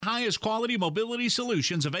Highest quality mobility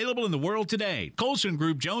solutions available in the world today. Colson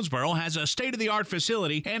Group Jonesboro has a state-of-the-art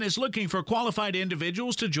facility and is looking for qualified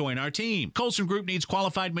individuals to join our team. Colson Group needs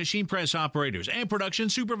qualified machine press operators and production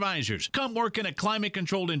supervisors. Come work in a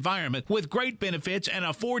climate-controlled environment with great benefits and a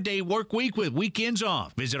 4-day work week with weekends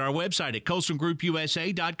off. Visit our website at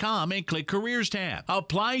colsongroupusa.com and click Careers tab.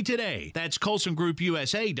 Apply today. That's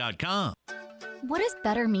colsongroupusa.com. What does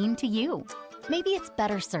better mean to you? Maybe it's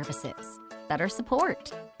better services, better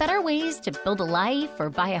support, better ways to build a life or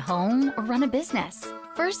buy a home or run a business.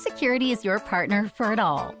 First Security is your partner for it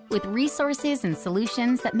all, with resources and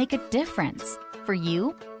solutions that make a difference for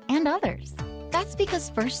you and others. That's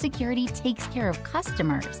because First Security takes care of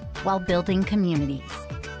customers while building communities.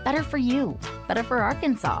 Better for you, better for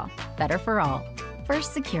Arkansas, better for all.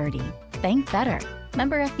 First Security. Bank better.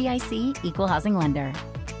 Member FDIC, Equal Housing Lender.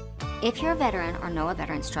 If you're a veteran or know a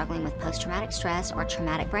veteran struggling with post-traumatic stress or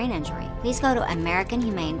traumatic brain injury, please go to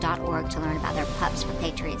AmericanHumane.org to learn about their Pups for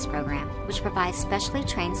Patriots program, which provides specially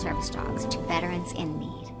trained service dogs to veterans in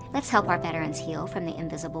need. Let's help our veterans heal from the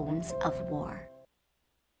invisible wounds of war.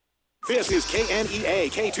 This is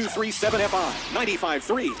KNEA K237FI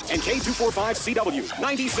 95.3 and K245CW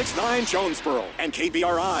 96.9 Jonesboro and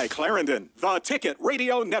KBRI Clarendon, the Ticket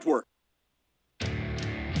Radio Network.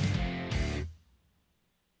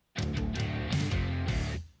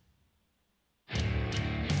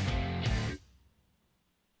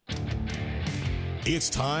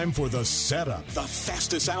 It's time for The Setup, The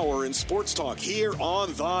fastest hour in sports talk here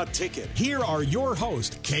on The Ticket. Here are your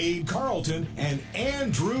hosts, Cade Carlton and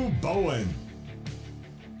Andrew Bowen.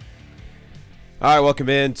 All right, welcome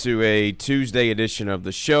into a Tuesday edition of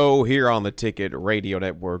the show here on the Ticket Radio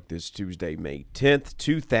Network. This Tuesday, May 10th,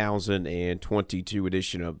 2022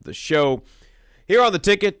 edition of the show. Here on the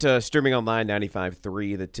Ticket, streaming online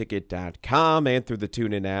 95.3, theticket.com, and through the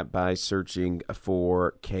TuneIn app by searching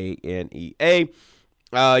for KNEA.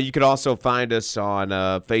 You can also find us on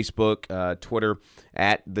Facebook, Twitter,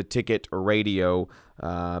 at The Ticket Radio,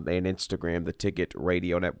 and Instagram, The Ticket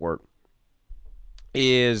Radio Network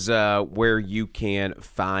is where you can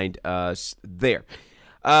find us there.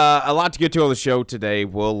 A lot to get to on the show today.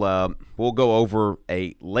 We'll go over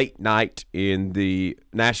a late night in the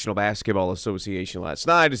National Basketball Association last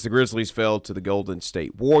night as the Grizzlies fell to the Golden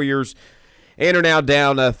State Warriors and are now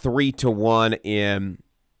down 3-1 in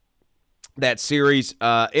that series.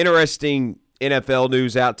 Interesting NFL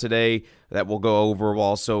news out today that we'll go over. We'll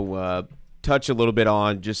also touch a little bit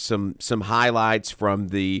on just some highlights from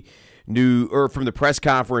the press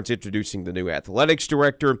conference introducing the new athletics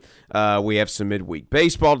director. We have some midweek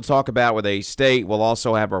baseball to talk about with A-State. We'll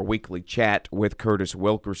also have our weekly chat with Curtis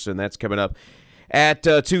Wilkerson. That's coming up at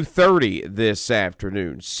 2:30 this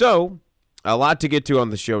afternoon. So, a lot to get to on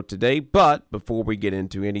the show today, but before we get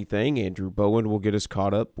into anything, Andrew Bowen will get us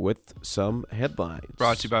caught up with some headlines.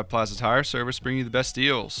 Brought to you by Plaza Tire Service, bringing you the best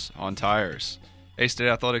deals on tires. A-State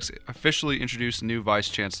Athletics officially introduced new Vice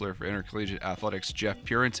Chancellor for Intercollegiate Athletics, Jeff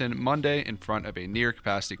Purinton, Monday in front of a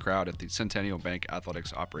near-capacity crowd at the Centennial Bank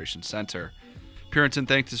Athletics Operations Center. Purinton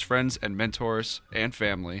thanked his friends and mentors and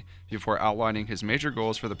family before outlining his major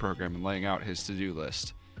goals for the program and laying out his to-do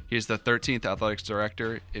list. He is the 13th athletics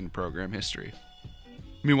director in program history.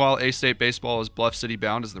 Meanwhile, A-State baseball is Bluff City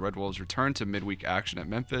bound as the Red Wolves return to midweek action at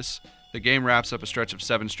Memphis. The game wraps up a stretch of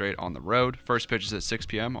 7 straight on the road. First pitch is at 6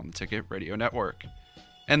 p.m. on the Ticket Radio Network.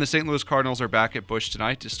 And the St. Louis Cardinals are back at Busch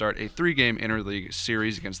tonight to start a 3-game interleague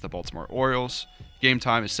series against the Baltimore Orioles. Game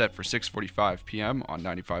time is set for 6:45 p.m. on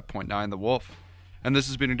 95.9 The Wolf. And this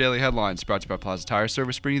has been your Daily Headlines, brought to you by Plaza Tire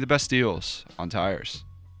Service, bringing you the best deals on tires.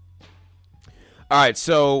 All right,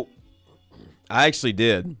 so I actually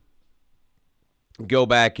did go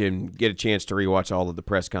back and get a chance to rewatch all of the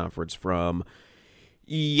press conference from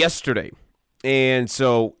yesterday. And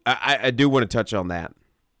so I do want to touch on that.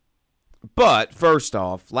 But first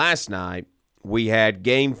off, last night we had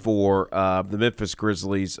Game 4 of the Memphis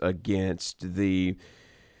Grizzlies against the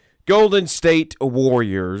Golden State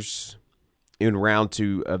Warriors in round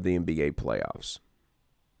 2 of the NBA playoffs.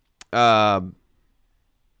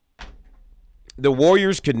 The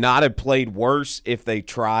Warriors could not have played worse if they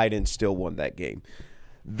tried and still won that game.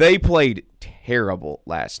 They played terrible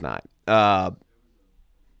last night.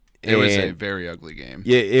 It was a very ugly game.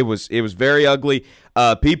 Yeah, it was very ugly.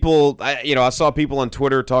 I saw people on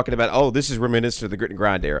Twitter talking about, oh, this is reminiscent of the grit and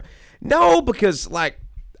grind era. No, because I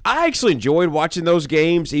actually enjoyed watching those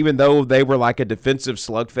games, even though they were like a defensive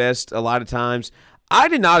slugfest a lot of times. I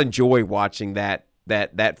did not enjoy watching that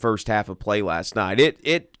first half of play last night.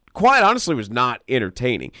 It quite honestly was not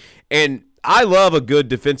entertaining. And I love a good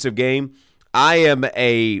defensive game. I'm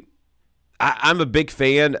a big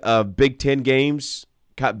fan of Big Ten games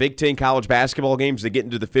Big Ten college basketball games that get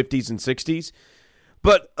into the 50s and 60s.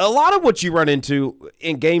 But a lot of what you run into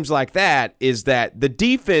in games like that is that the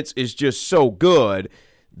defense is just so good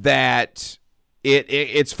that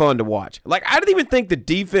it's fun to watch. Like, I didn't even think the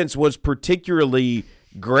defense was particularly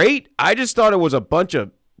great. I just thought it was a bunch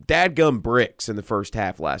of dadgum bricks in the first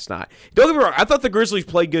half last night. Don't get me wrong. I thought the Grizzlies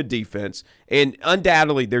played good defense, and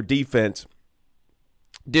undoubtedly their defense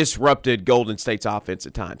disrupted Golden State's offense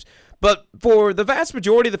at times. But for the vast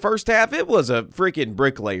majority of the first half, it was a freaking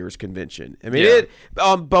bricklayers convention. I mean, it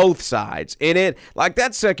on both sides. And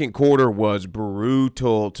that second quarter was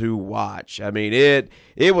brutal to watch. I mean,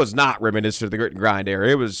 it was not reminiscent of the grit and grind era.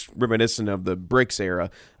 It was reminiscent of the bricks era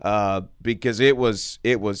because it was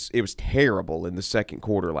terrible in the second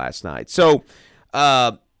quarter last night. So,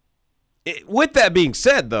 with that being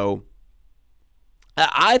said, though,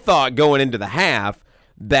 I thought going into the half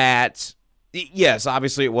that – yes,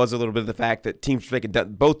 obviously it was a little bit of the fact that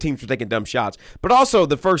both teams were taking dumb shots, but also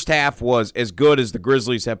the first half was as good as the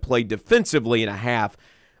Grizzlies have played defensively in a half,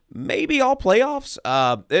 maybe all playoffs.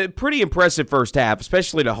 Pretty impressive first half,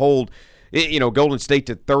 especially to hold, Golden State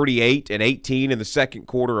to 38 and 18 in the second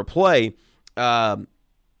quarter of play. But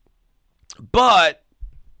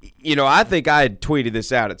I think I had tweeted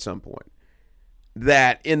this out at some point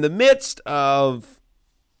that in the midst of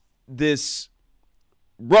this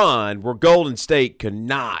run where Golden State could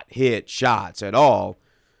not hit shots at all,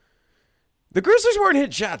 the Grizzlies weren't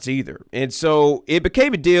hitting shots either. And so it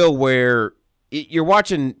became a deal where you're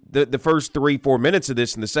watching the first 3-4 minutes of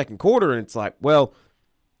this in the second quarter, and it's like, well,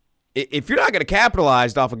 if you're not going to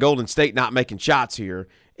capitalize off of Golden State not making shots here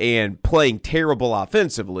and playing terrible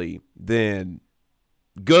offensively, then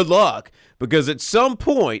good luck, because at some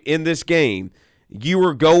point in this game, you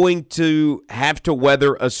are going to have to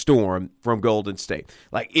weather a storm from Golden State.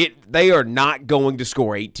 They are not going to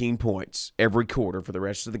score 18 points every quarter for the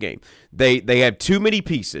rest of the game. They have too many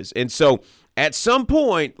pieces. And so at some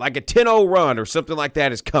point, like a 10-0 run or something like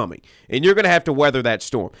that is coming, and you're going to have to weather that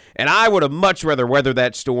storm. And I would have much rather weather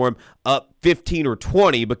that storm up 15 or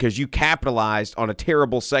 20 because you capitalized on a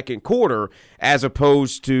terrible second quarter as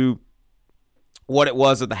opposed to what it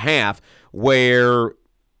was at the half where –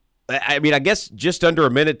 I mean, I guess just under a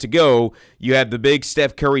minute to go, you had the big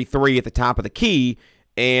Steph Curry 3 at the top of the key,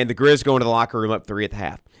 and the Grizz going to the locker room up 3 at the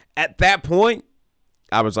half. At that point,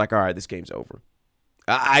 I was like, all right, this game's over.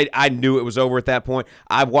 I knew it was over at that point.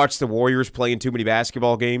 I've watched the Warriors play in too many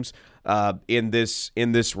basketball games in this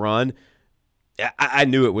run. I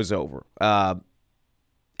knew it was over.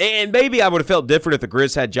 And maybe I would have felt different if the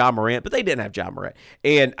Grizz had Ja Morant, but they didn't have Ja Morant.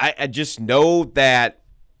 And I just know that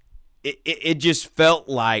it just felt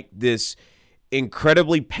like this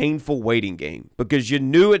incredibly painful waiting game because you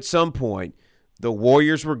knew at some point the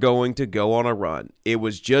Warriors were going to go on a run. It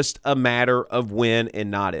was just a matter of when and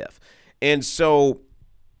not if. And so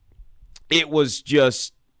it was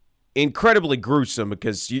just incredibly gruesome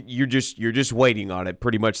because you're just waiting on it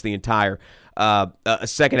pretty much the entire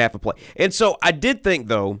second half of play. And so I did think,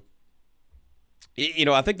 though,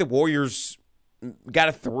 I think the Warriors got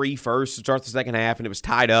a 3 first to start the second half, and it was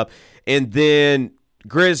tied up. And then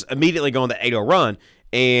Grizz immediately going the 8-0 run,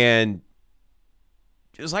 and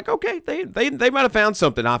it was like, okay, they might have found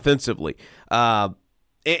something offensively.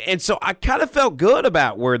 And so I kind of felt good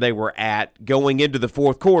about where they were at going into the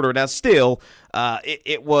fourth quarter. Now, still,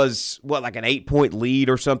 it was, like an 8-point lead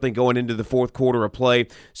or something going into the fourth quarter of play.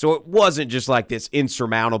 So it wasn't just like this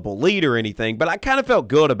insurmountable lead or anything, but I kind of felt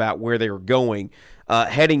good about where they were going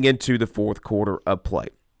heading into the fourth quarter of play.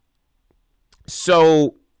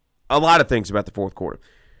 So a lot of things about the fourth quarter.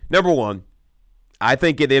 Number one, I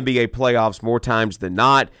think in NBA playoffs more times than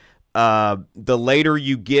not, the later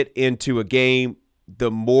you get into a game, the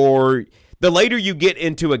later you get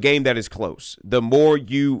into a game that is close, the more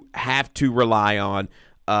you have to rely on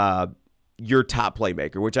your top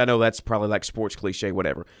playmaker, which I know that's probably like sports cliche,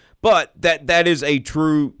 whatever. But that is a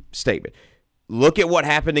true statement. Look at what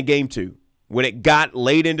happened in Game 2. When it got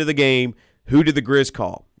late into the game, who did the Grizz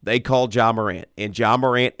call? They called Ja Morant, and Ja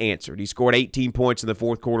Morant answered. He scored 18 points in the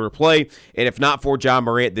fourth quarter of play, and if not for Ja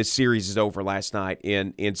Morant, this series is over last night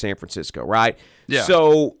in San Francisco, right? Yeah.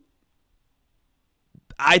 So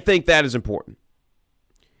I think that is important.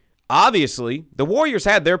 Obviously, the Warriors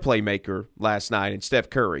had their playmaker last night in Steph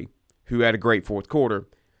Curry, who had a great fourth quarter.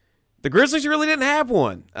 The Grizzlies really didn't have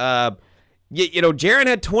one. Jaren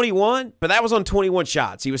had 21, but that was on 21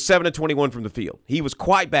 shots. He was 7 of 21 from the field. He was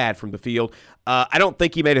quite bad from the field. I don't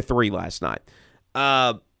think he made a 3 last night.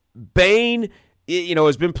 Bane,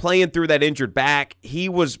 has been playing through that injured back. He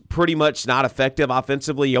was pretty much not effective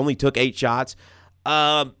offensively. He only took 8 shots.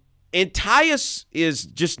 And Tyus is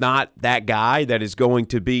just not that guy that is going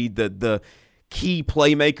to be the key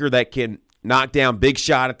playmaker that can knock down big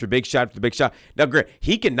shot after big shot after big shot. Now, Grant,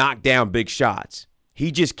 he can knock down big shots.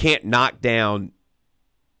 He just can't knock down,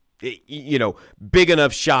 big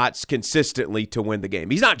enough shots consistently to win the game.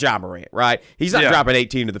 He's not Ja Morant, right? He's not dropping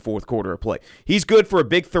 18 in the fourth quarter of play. He's good for a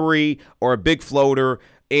big three or a big floater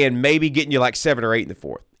and maybe getting you like 7 or 8 in the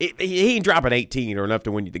fourth. He ain't dropping 18 or enough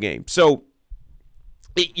to win you the game. So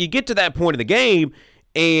you get to that point of the game,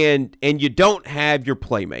 and you don't have your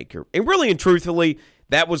playmaker. And really and truthfully,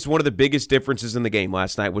 that was one of the biggest differences in the game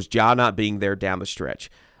last night, was Ja not being there down the stretch.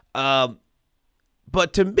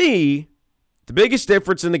 But to me, the biggest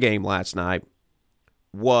difference in the game last night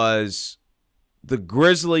was the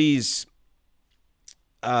Grizzlies'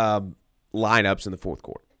 lineups in the fourth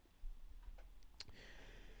quarter.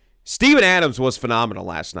 Steven Adams was phenomenal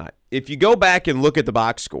last night. If you go back and look at the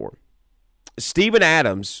box score, Steven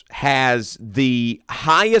Adams has the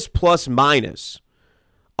highest plus-minus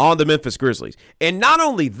on the Memphis Grizzlies. And not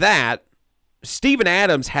only that, Steven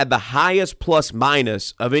Adams had the highest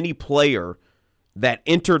plus-minus of any player that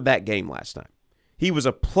entered that game last night. He was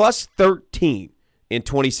a plus 13 in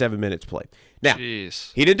 27 minutes played. Now, he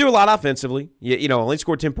didn't do a lot offensively. Only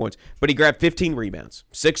scored 10 points, but he grabbed 15 rebounds,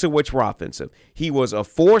 6 of which were offensive. He was a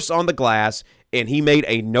force on the glass, and he made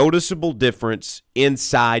a noticeable difference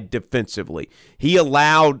inside defensively. He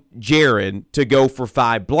allowed Jaren to go for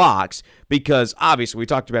 5 blocks because, obviously, we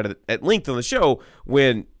talked about it at length on the show,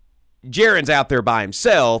 when Jaren's out there by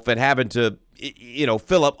himself and having to,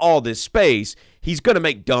 fill up all this space, he's going to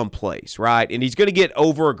make dumb plays, right? And he's going to get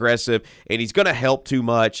over-aggressive, and he's going to help too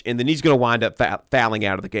much, and then he's going to wind up fouling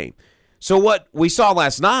out of the game. So what we saw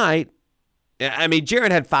last night,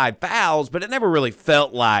 Jaren had 5 fouls, but it never really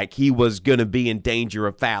felt like he was going to be in danger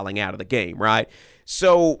of fouling out of the game, right?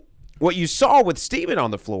 So what you saw with Steven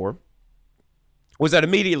on the floor was that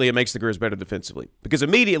immediately it makes the Grizz better defensively. Because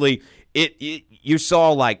immediately you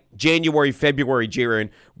saw like January, February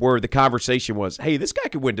Jaren where the conversation was, hey, this guy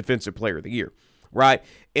could win Defensive Player of the Year, right?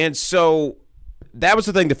 And so that was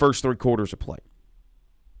the thing the first 3 quarters of play.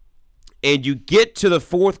 And you get to the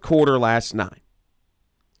fourth quarter last night,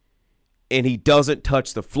 and he doesn't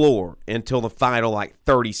touch the floor until the final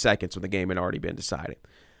 30 seconds when the game had already been decided.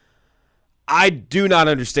 I do not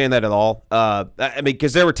understand that at all.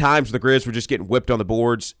 Because there were times the Grizz were just getting whipped on the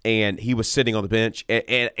boards, and he was sitting on the bench,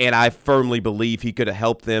 and I firmly believe he could have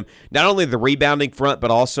helped them, not only the rebounding front,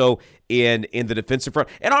 but also in the defensive front.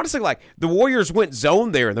 And honestly, the Warriors went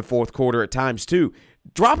zone there in the fourth quarter at times too.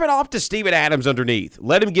 Drop it off to Steven Adams underneath.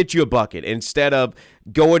 Let him get you a bucket instead of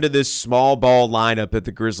going to this small ball lineup that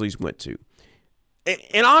the Grizzlies went to.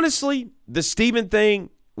 And honestly, the Steven thing,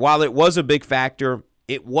 while it was a big factor,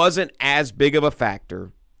 it wasn't as big of a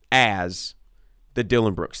factor as the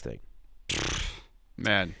Dillon Brooks thing.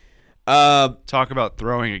 Man, talk about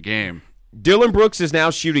throwing a game. Dillon Brooks is now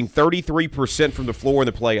shooting 33% from the floor in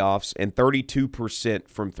the playoffs and 32%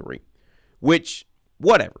 from 3, which,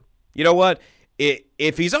 whatever. You know what?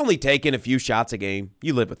 If he's only taking a few shots a game,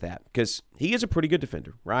 you live with that because he is a pretty good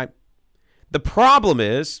defender, right? The problem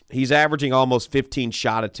is he's averaging almost 15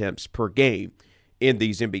 shot attempts per game in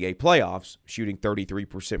these NBA playoffs, shooting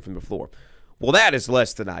 33% from the floor. Well, that is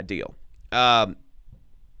less than ideal. There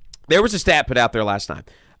was a stat put out there last night.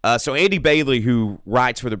 So Andy Bailey, who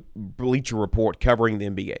writes for the Bleacher Report covering the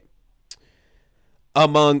NBA,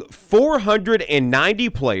 among 490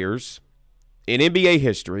 players in NBA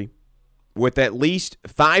history with at least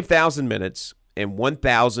 5,000 minutes and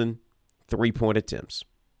 1,000 three-point attempts,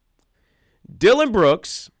 Dillon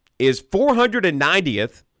Brooks is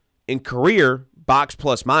 490th in career box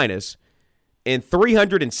plus minus and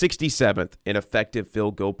 367th in effective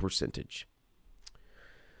field goal percentage.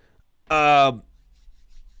 I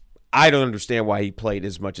don't understand why he played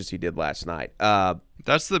as much as he did last night.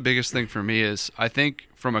 That's the biggest thing for me is I think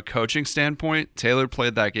from a coaching standpoint, Taylor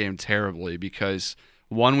played that game terribly because,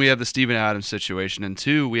 1, we have the Steven Adams situation, and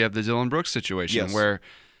 2, we have the Dillon Brooks situation where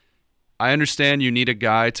I understand you need a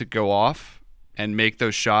guy to go off and make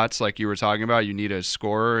those shots like you were talking about. You need a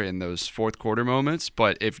scorer in those fourth quarter moments.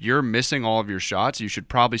 But if you're missing all of your shots, you should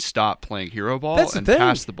probably stop playing hero ball and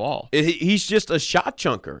pass the ball. He's just a shot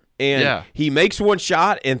chunker. And he makes one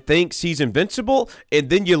shot and thinks he's invincible. And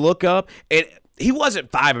then you look up, and he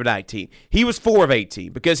wasn't 5 of 19. He was 4 of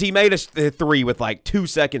 18 because he made a 3 with 2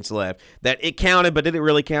 seconds left. That it counted, but didn't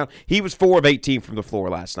really count. He was 4 of 18 from the floor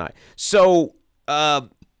last night. So,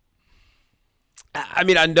 I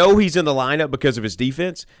know he's in the lineup because of his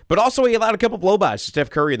defense, but also he allowed a couple blowbys to Steph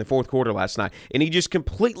Curry in the fourth quarter last night, and he just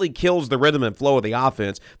completely kills the rhythm and flow of the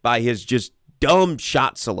offense by his just dumb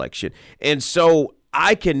shot selection. And so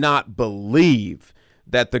I cannot believe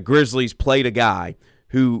that the Grizzlies played a guy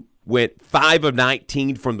who went 5 of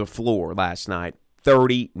 19 from the floor last night,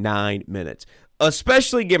 39 minutes,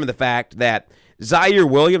 especially given the fact that Zaire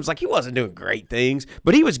Williams, he wasn't doing great things,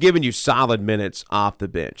 but he was giving you solid minutes off the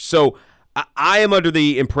bench. So I am under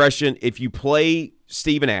the impression if you play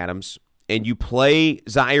Steven Adams and you play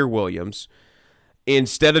Zaire Williams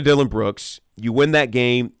instead of Dillon Brooks, you win that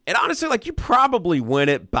game. And honestly, you probably win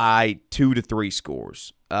it by 2 to 3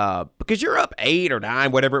 scores because you're up 8 or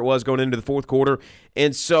 9, whatever it was, going into the fourth quarter.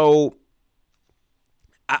 And so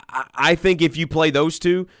I think if you play those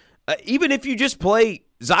two, even if you just play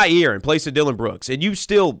Zaire in place of Dillon Brooks and you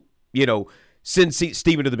still, send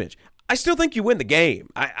Steven to the bench, I still think you win the game.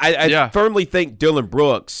 I firmly think Dillon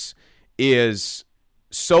Brooks is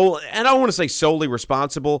I don't want to say solely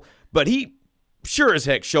responsible, but he sure as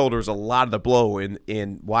heck shoulders a lot of the blow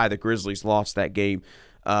in why the Grizzlies lost that game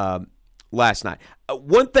last night.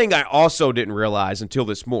 One thing I also didn't realize until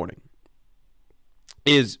this morning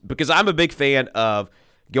is because I'm a big fan of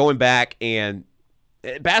going back and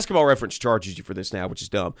Basketball Reference charges you for this now, which is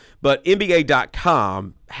dumb, but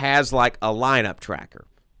NBA.com has a lineup tracker.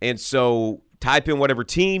 And so type in whatever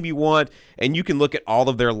team you want, and you can look at all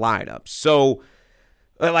of their lineups. So,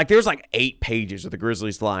 there's 8 pages of the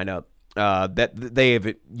Grizzlies lineup that they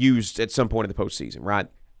have used at some point in the postseason, right?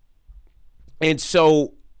 And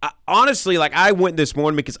so, honestly, I went this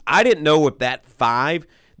morning because I didn't know if that 5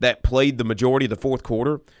 that played the majority of the fourth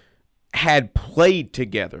quarter had played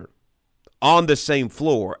together on the same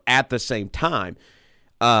floor at the same time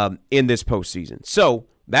in this postseason. So,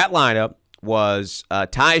 that lineup was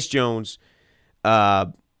Tyus Jones,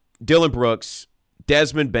 Dillon Brooks,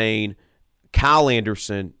 Desmond Bane, Kyle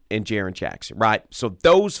Anderson, and Jaren Jackson, right? So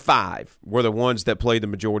those 5 were the ones that played the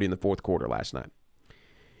majority in the fourth quarter last night.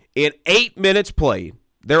 In 8 minutes played,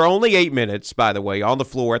 there are only 8 minutes, by the way, on the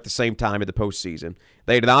floor at the same time in the postseason.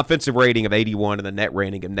 They had an offensive rating of 81 and a net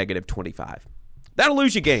rating of negative 25. That'll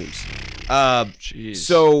lose you games.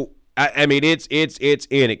 So, I mean, it's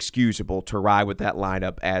inexcusable to ride with that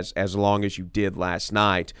lineup as long as you did last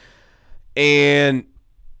night. And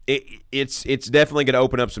it's definitely going to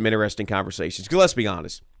open up some interesting conversations. Because let's be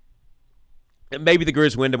honest, maybe the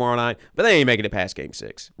Grizz win tomorrow night, but they ain't making it past Game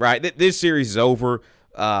 6, right? This series is over.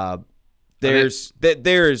 And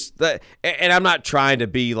I'm not trying to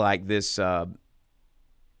be like this. I'm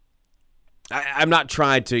not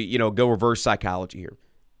trying to go reverse psychology here.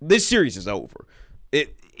 This series is over.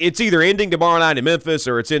 It's either ending tomorrow night in Memphis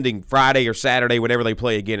or it's ending Friday or Saturday whenever they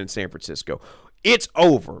play again in San Francisco. It's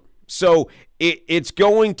over. So it's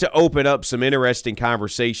going to open up some interesting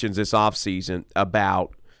conversations this offseason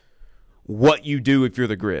about what you do if you're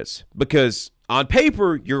the Grizz. Because on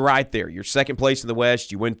paper, you're right there. You're second place in the West.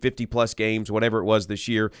 You win 50-plus games, whatever it was this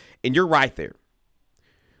year, and you're right there.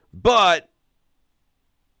 But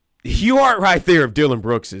you aren't right there if Dillon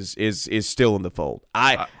Brooks is still in the fold.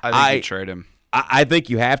 I think you trade him. I think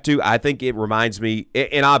you have to. I think it reminds me,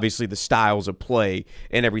 and obviously the styles of play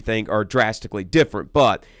and everything are drastically different,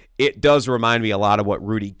 but it does remind me a lot of what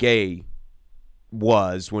Rudy Gay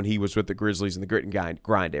was when he was with the Grizzlies in the grit and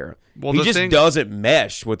grind era. Well, he just doesn't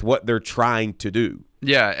mesh with what they're trying to do.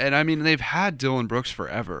 Yeah, and I mean, they've had Dillon Brooks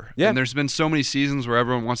forever. Yeah. And there's been so many seasons where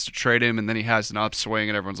everyone wants to trade him, and then he has an upswing,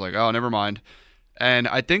 and everyone's like, oh, never mind. And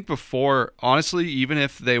I think before, honestly, even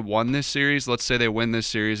if they won this series, let's say they win this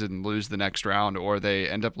series and lose the next round, or they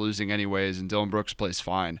end up losing anyways and Dillon Brooks plays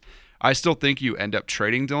fine, I still think you end up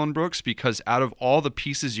trading Dillon Brooks because out of all the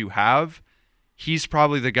pieces you have, he's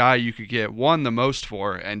probably the guy you could get, 1, the most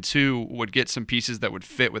for, and 2, would get some pieces that would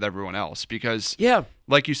fit with everyone else. Because,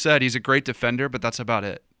 like you said, he's a great defender, but that's about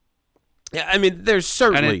it. Yeah, I mean, there's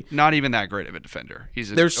certainly not even that great of a defender.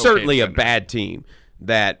 There's certainly a bad team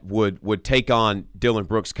that would take on Dillon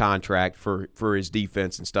Brooks' contract for his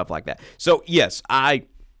defense and stuff like that. So, yes, I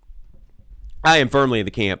am firmly in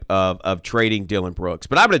the camp of trading Dillon Brooks.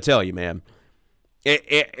 But I'm going to tell you, man,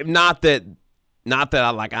 not that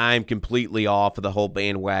I'm completely off of the whole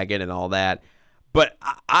bandwagon and all that, but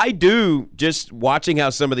I do, just watching how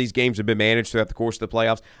some of these games have been managed throughout the course of the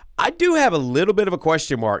playoffs, I do have a little bit of a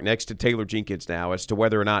question mark next to Taylor Jenkins now as to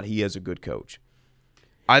whether or not he is a good coach.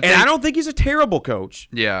 I don't think he's a terrible coach.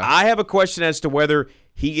 Yeah. I have a question as to whether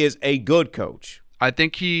he is a good coach. I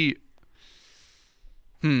think he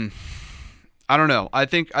I don't know. I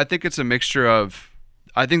think it's a mixture of,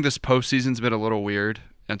 I think this postseason's been a little weird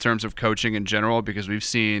in terms of coaching in general because we've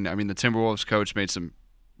seen, I mean, the Timberwolves coach made some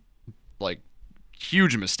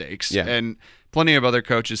huge mistakes. Yeah. And plenty of other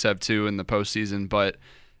coaches have too in the postseason, but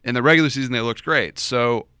in the regular season they looked great.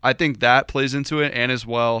 So I think that plays into it, and as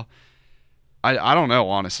well, I don't know,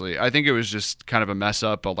 honestly. I think it was just kind of a mess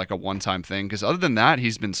up, like a one-time thing, because other than that,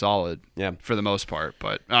 he's been solid for the most part,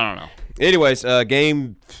 but I don't know. Anyways,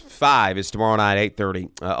 Game 5 is tomorrow night, 8:30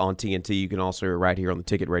 on TNT. You can also hear it right here on the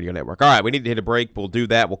Ticket Radio Network. All right, we need to hit a break. We'll do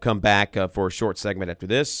that. We'll come back for a short segment after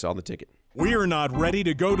this on the Ticket. We're not ready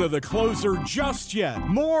to go to the closer just yet.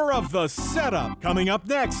 More of the setup coming up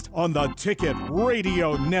next on the Ticket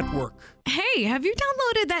Radio Network. Hey, have you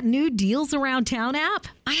downloaded that new Deals Around Town app?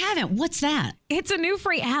 I haven't. What's that? It's a new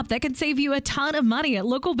free app that can save you a ton of money at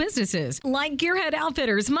local businesses like Gearhead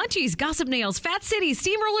Outfitters, Munchies, Gossip Nails, Fat City,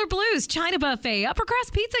 Steamroller Blues, China Buffet, Upper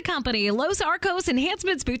Crust Pizza Company, Los Arcos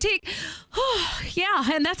Enhancements Boutique. Yeah,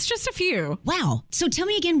 and that's just a few. Wow. So tell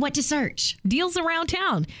me again what to search. Deals Around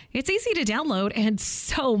Town. It's easy to download and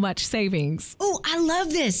so much savings. Oh, I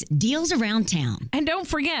love this. Deals Around Town. And don't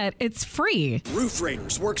forget, it's free. Roof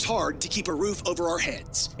Raiders works hard to keep a roof over our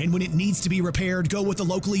heads. And when it needs to be repaired, go with the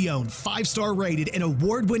locally owned, 5-star rated, and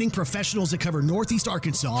award-winning professionals that cover Northeast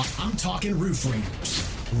Arkansas. I'm talking Roof Raiders.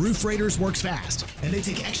 Roof Raiders works fast, and they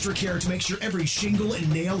take extra care to make sure every shingle and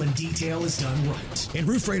nail and detail is done right. And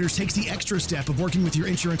Roof Raiders takes the extra step of working with your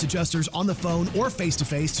insurance adjusters on the phone or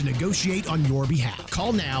face-to-face to negotiate on your behalf.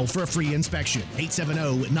 Call now for a free inspection.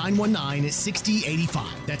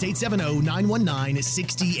 870-919-6085. That's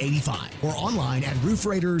 870-919-6085. Or online at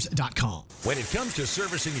roofraiders.com. When it comes to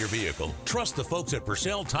servicing your vehicle, trust the folks at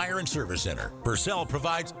Purcell Tire and Service Center. Purcell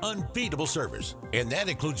provides unbeatable service, and that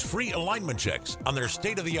includes free alignment checks on their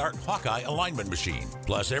state-of-the-art Hawkeye alignment machine.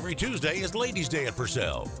 Plus, every Tuesday is Ladies' Day at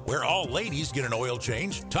Purcell, where all ladies get an oil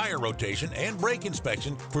change, tire rotation, and brake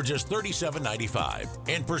inspection for just $37.95.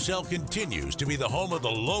 And Purcell continues to be the home of the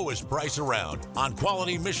lowest price around on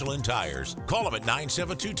quality Michelin tires. Call them at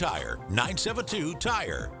 972-TIRE,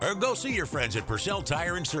 972-TIRE, or go see your friends at Purcell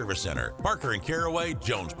Tire and Service Center, Parker and Caraway,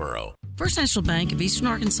 Jonesboro. First National Bank of Eastern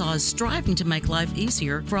Arkansas is striving to make life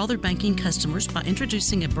easier for all their banking customers by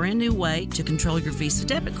introducing a brand new way to control your Visa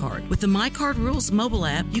debit card. With the My Card Rules mobile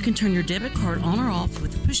app, you can turn your debit card on or off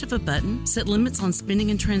with the push of a button, set limits on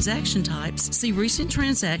spending and transaction types, see recent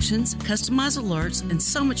transactions, customize alerts, and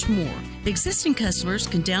so much more. Existing customers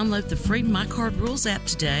can download the free My Card Rules app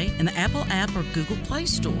today in the Apple app or Google Play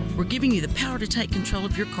Store. We're giving you the power to take control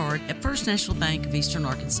of your card at First National Bank of Eastern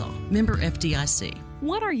Arkansas. Member FDIC.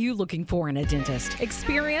 What are you looking for in a dentist?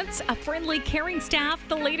 Experience, a friendly, caring staff,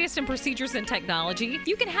 the latest in procedures and technology.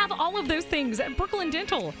 You can have all of those things at Brooklyn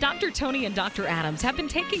Dental. Dr. Tony and Dr. Adams have been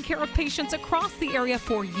taking care of patients across the area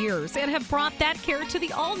for years and have brought that care to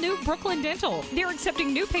the all-new Brooklyn Dental. They're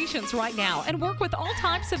accepting new patients right now and work with all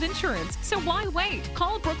types of insurance. So why wait?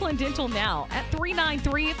 Call Brooklyn Dental now at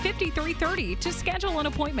 393-5330 to schedule an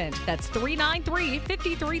appointment. That's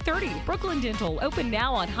 393-5330. Brooklyn Dental, open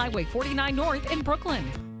now on Highway 49 North in Brooklyn.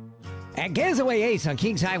 At Gazaway Ace on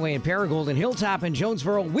Kings Highway in Paragould and Hilltop in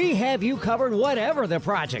Jonesboro, we have you covered whatever the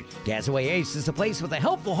project. Gazaway Ace is the place with the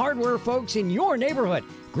helpful hardware folks in your neighborhood.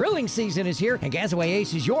 Grilling season is here, and Gazaway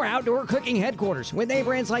Ace is your outdoor cooking headquarters with name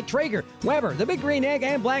brands like Traeger, Weber, The Big Green Egg,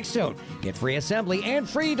 and Blackstone. Get free assembly and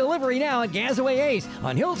free delivery now at Gazaway Ace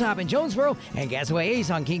on Hilltop in Jonesboro and Gazaway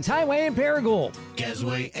Ace on Kings Highway in Paragould.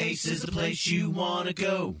 Gazaway Ace is the place you want to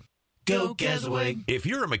go. Go Gazaway. If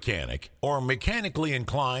you're a mechanic or mechanically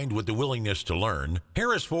inclined with the willingness to learn,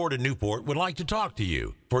 Harris Ford in Newport would like to talk to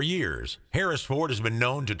you. For years, Harris Ford has been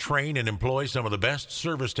known to train and employ some of the best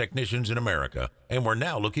service technicians in America, and we're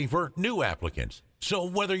now looking for new applicants. So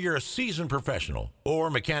whether you're a seasoned professional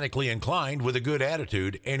or mechanically inclined with a good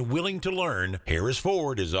attitude and willing to learn, Harris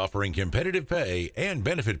Ford is offering competitive pay and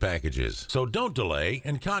benefit packages. So don't delay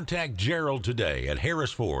and contact Gerald today at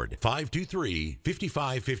Harris Ford,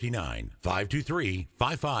 523-5559,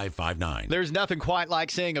 523-5559. There's nothing quite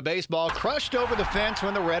like seeing a baseball crushed over the fence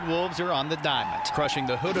when the Red Wolves are on the diamond. Crushing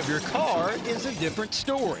the hood of your car is a different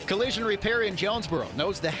story. Collision Repair in Jonesboro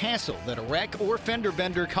knows the hassle that a wreck or fender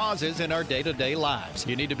bender causes in our day-to-day lives.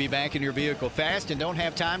 You need to be back in your vehicle fast and don't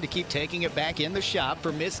have time to keep taking it back in the shop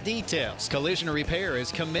for missed details. Collision Repair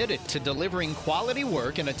is committed to delivering quality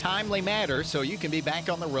work in a timely manner so you can be back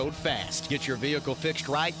on the road fast. Get your vehicle fixed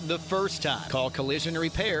right the first time. Call Collision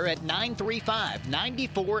Repair at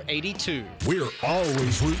 935-9482. We're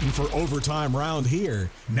always rooting for overtime round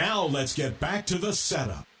here. Now let's get back to the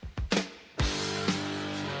setup.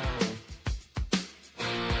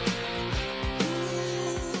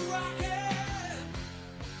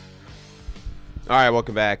 All right,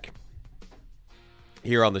 welcome back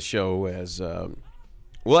here on the show as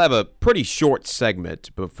we'll have a pretty short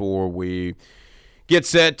segment before we get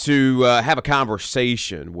set to have a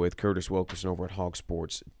conversation with Curtis Wilkerson over at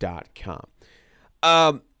hogsports.com.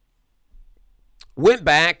 Went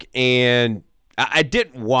back and I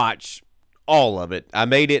didn't watch all of it. I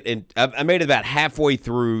made it about halfway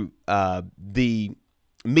through the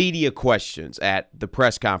media questions at the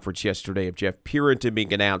press conference yesterday of Jeff Purinton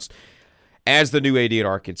being announced as the new AD at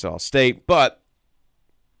Arkansas State. But,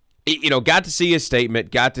 got to see his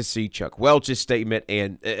statement, got to see Chuck Welch's statement,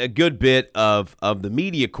 and a good bit of the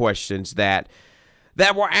media questions that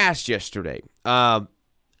were asked yesterday.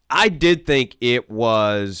 I did think it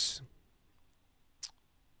was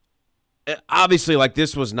obviously like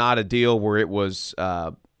this was not a deal where it was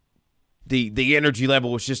the energy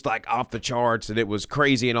level was just like off the charts and it was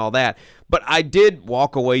crazy and all that. But I did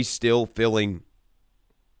walk away still feeling,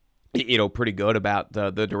 pretty good about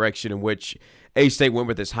the direction in which A-State went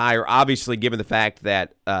with this hire. Obviously, given the fact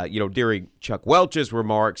that, during Chuck Welch's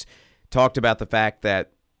remarks, talked about the fact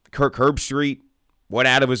that Kirk Herbstreit went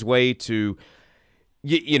out of his way to,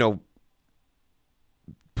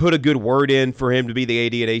 put a good word in for him to be the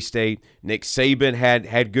AD at A-State. Nick Saban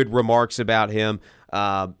had good remarks about him.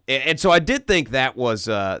 And so I did think that was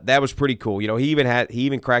pretty cool. He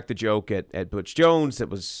even cracked the joke at Butch Jones that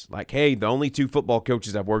was like, hey, the only two football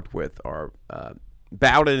coaches I've worked with are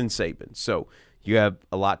Bowden and Saban. So you have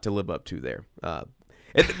a lot to live up to there. And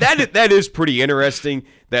that is pretty interesting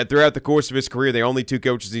that throughout the course of his career, the only two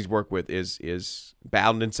coaches he's worked with is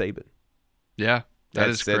Bowden and Saban. Yeah,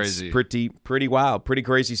 that's crazy. That's pretty wild, pretty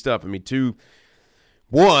crazy stuff. I mean,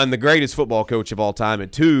 one, the greatest football coach of all time, and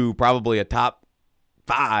two, probably a top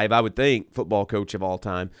 5, I would think, football coach of all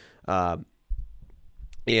time,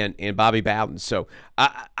 and Bobby Bowden. So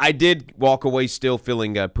I did walk away still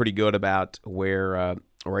feeling pretty good about where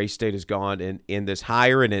A-State has gone in this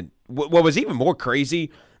hire. And what was even more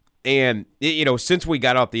crazy, and since we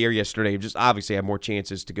got off the air yesterday, just obviously had more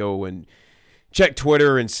chances to go and check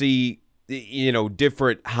Twitter and see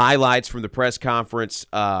different highlights from the press conference.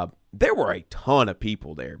 There were a ton of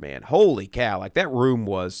people there, man. Holy cow! Like that room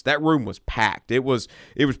was packed. It was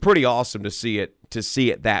pretty awesome to see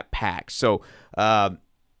it that packed. So I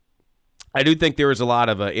do think there is a lot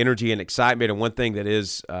of energy and excitement. And one thing that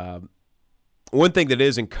is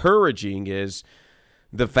encouraging is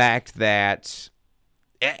the fact that,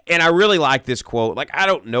 and I really like this quote. Like I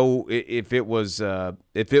don't know if it was a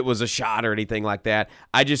shot or anything like that.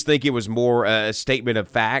 I just think it was more a statement of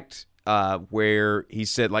fact. Where he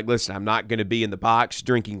said, like, listen, I'm not going to be in the box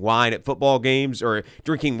drinking wine at football games or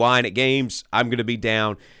drinking wine at games. I'm going to be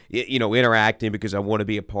down, interacting because I want to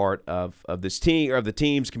be a part of this team or of the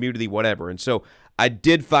team's community, whatever. And so I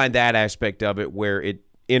did find that aspect of it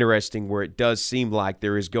interesting, where it does seem like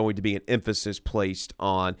there is going to be an emphasis placed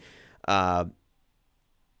on,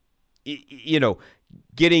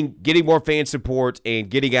 getting more fan support and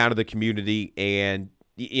getting out of the community and,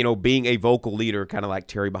 being a vocal leader, kind of like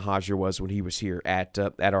Terry Bahajir was when he was here at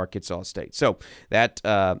Arkansas State. So that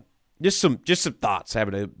just some thoughts,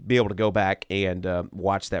 having to be able to go back and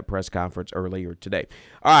watch that press conference earlier today.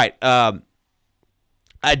 All right,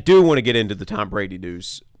 I do want to get into the Tom Brady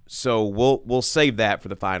news, so we'll save that for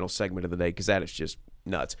the final segment of the day because that is just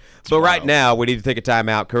nuts. But right now, we need to take a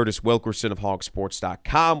timeout. Curtis Wilkerson of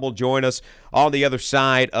HawgSports.com will join us on the other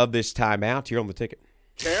side of this timeout here on The Ticket.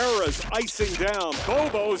 Tara's icing down.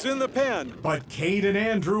 Bobo's in the pen. But Cade and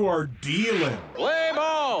Andrew are dealing. Play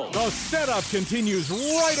ball. The setup continues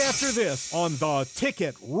right after this on the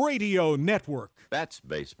Ticket Radio Network. That's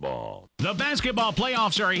baseball. The basketball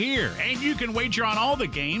playoffs are here, and you can wager on all the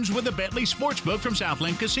games with the Bentley Sportsbook from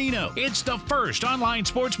Southland Casino. It's the first online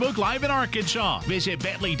sportsbook live in Arkansas. Visit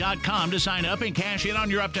Bentley.com to sign up and cash in on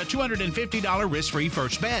your up to $250 risk-free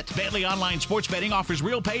first bet. Bentley Online Sports Betting offers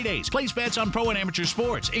real paydays. Place bets on pro and amateur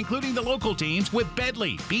sports, including the local teams, with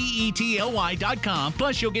Bentley, BETLY.com.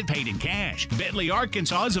 Plus, you'll get paid in cash. Bentley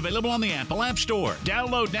Arkansas is available on the Apple App Store.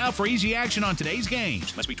 Download now for easy action on today's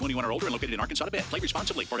games. Must be 21 or older and located in Arkansas to bet. Play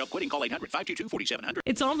responsibly. For help quitting, call 800-522-4700.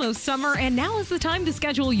 It's almost summer, and now is the time to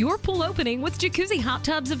schedule your pool opening with Jacuzzi Hot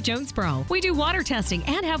Tubs of Jonesboro. We do water testing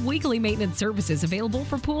and have weekly maintenance services available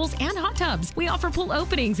for pools and hot tubs. We offer pool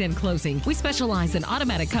openings and closing. We specialize in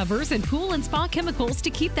automatic covers and pool and spa chemicals to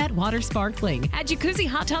keep that water sparkling. At Jacuzzi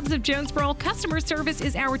Hot Tubs of Jonesboro, customer service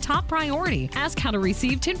is our top priority. Ask how to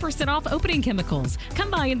receive 10% off opening chemicals. Come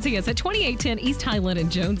by and see us at 2810 East Highland in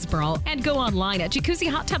Jonesboro, and go online at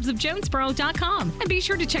jacuzzihottubsofjonesboro.com. And be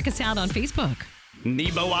sure to check us out on Facebook.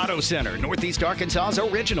 Nebo Auto Center, Northeast Arkansas's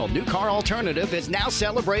original new car alternative, is now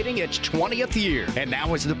celebrating its 20th year. And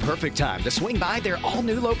now is the perfect time to swing by their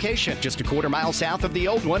all-new location, just a quarter-mile south of the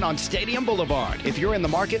old one on Stadium Boulevard. If you're in the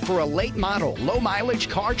market for a late model, low-mileage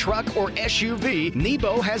car, truck, or SUV,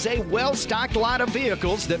 Nebo has a well-stocked lot of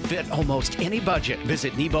vehicles that fit almost any budget.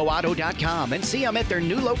 Visit NeboAuto.com and see them at their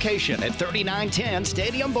new location at 3910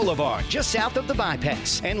 Stadium Boulevard, just south of the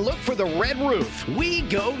bypass. And look for the red roof. We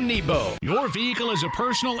go Nebo. Your vehicle is a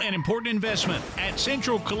personal and important investment. At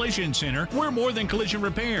Central Collision Center, we're more than collision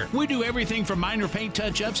repair. We do everything from minor paint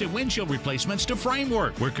touch-ups and windshield replacements to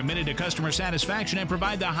framework. We're committed to customer satisfaction and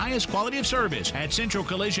provide the highest quality of service. At Central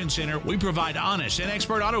Collision Center, we provide honest and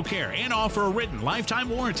expert auto care and offer a written lifetime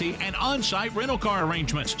warranty and on-site rental car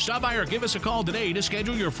arrangements. Stop by or give us a call today to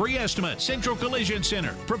schedule your free estimate. Central Collision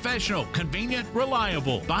Center. Professional, convenient,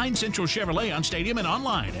 reliable. Behind Central Chevrolet on Stadium and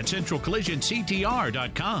online at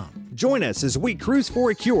centralcollisionctr.com. Join us as we cruise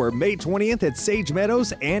for a cure May 20th at Sage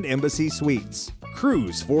Meadows and Embassy Suites.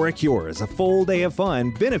 Cruise for a Cure is a full day of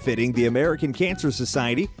fun benefiting the American Cancer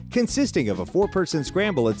Society, consisting of a 4-person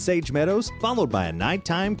scramble at Sage Meadows, followed by a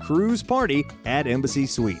nighttime cruise party at Embassy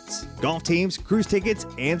Suites. Golf teams, cruise tickets,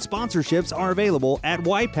 and sponsorships are available at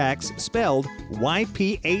YPACS, spelled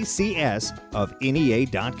YPACS, of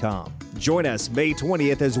NEA.com. Join us May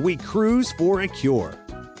 20th as we cruise for a cure.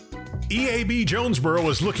 EAB Jonesboro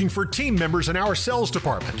is looking for team members in our sales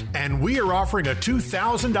department, and we are offering a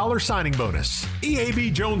 $2,000 signing bonus.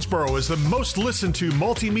 EAB Jonesboro is the most listened to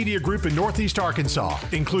multimedia group in Northeast Arkansas,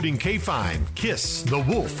 including K-Fine, KISS, The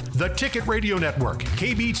Wolf, The Ticket Radio Network,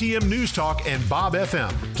 KBTM News Talk, and Bob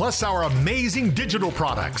FM, plus our amazing digital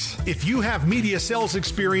products. If you have media sales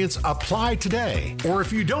experience, apply today. Or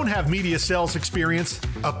if you don't have media sales experience,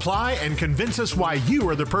 apply and convince us why you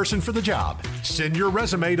are the person for the job. Send your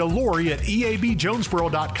resume to Lori at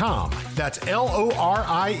eabjonesboro.com. That's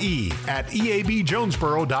Lorie at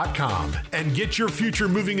eabjonesboro.com. And get your future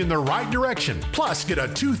moving in the right direction. Plus, get a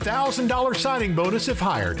 $2,000 signing bonus if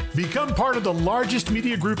hired. Become part of the largest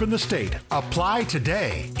media group in the state. Apply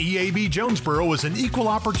today. EAB Jonesboro is an equal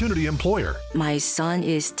opportunity employer. My son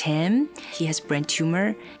is 10. He has brain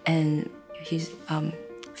tumor, and he's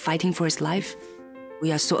fighting for his life.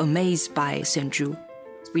 We are so amazed by St. Jude.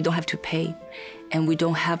 We don't have to pay, and we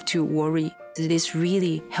don't have to worry. This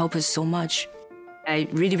really helps us so much. I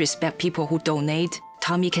really respect people who donate.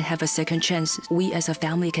 Tommy can have a second chance. We as a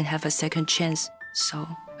family can have a second chance. So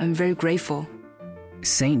I'm very grateful.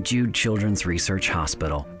 St. Jude Children's Research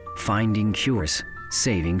Hospital. Finding cures.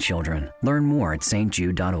 Saving children. Learn more at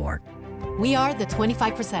stjude.org. We are the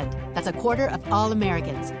 25%. That's a quarter of all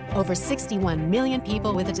Americans. Over 61 million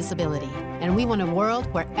people with a disability. And we want a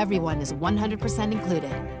world where everyone is 100%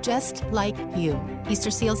 included, just like you. Easter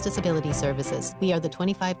Seals Disability Services. We are the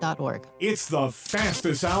 25.org. It's the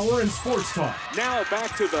fastest hour in sports talk. Now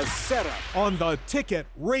back to the setup on the Ticket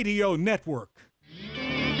Radio Network.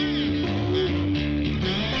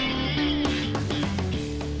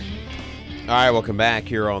 All right, welcome back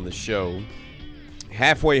here on the show.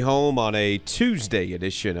 Halfway home on a Tuesday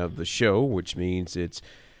edition of the show, which means it's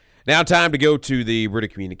now time to go to the Brita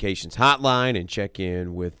Communications hotline and check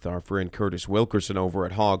in with our friend Curtis Wilkerson over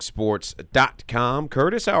at hogsports.com.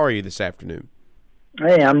 Curtis, how are you this afternoon?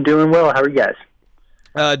 Hey, I'm doing well. How are you guys?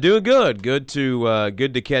 Doing good. Good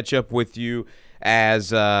to catch up with you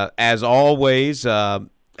as always.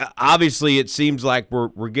 Obviously, it seems like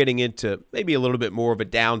we're getting into maybe a little bit more of a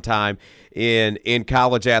downtime in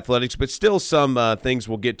college athletics, but still some things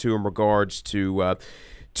we'll get to in regards to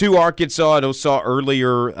Arkansas. I saw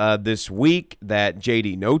earlier this week that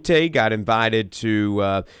J.D. Notae got invited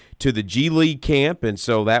to the G League camp, and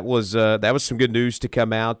so that was some good news to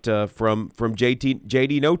come out from J.D.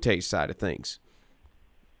 Notae's side of things.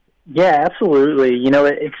 Yeah, absolutely. You know,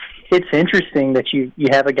 it's interesting that you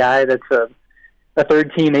have a guy that's a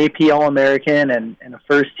third-team AP All-American and a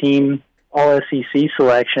first-team All-SEC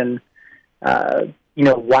selection,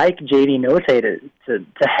 like J.D. Notae to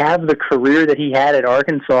have the career that he had at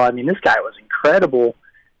Arkansas. I mean, this guy was incredible,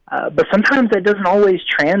 but sometimes that doesn't always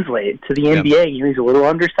translate to the NBA. You know, he's a little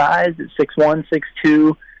undersized at 6'1",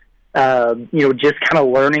 6'2", just kind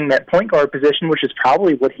of learning that point guard position, which is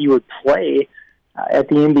probably what he would play at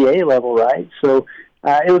the NBA level, right? So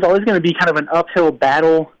it was always going to be kind of an uphill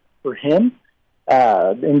battle for him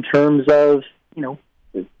in terms of,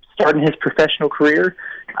 starting his professional career.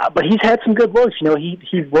 But he's had some good looks. You know,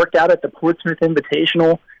 he worked out at the Portsmouth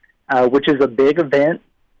Invitational, which is a big event.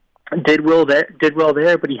 Did well there,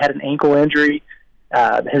 but he had an ankle injury.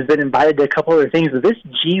 Has been invited to a couple other things. But this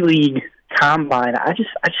G League Combine, I just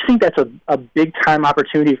think that's a big time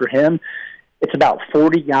opportunity for him. It's about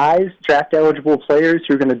 40 guys, draft-eligible players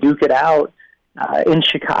who are going to duke it out in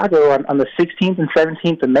Chicago on the 16th and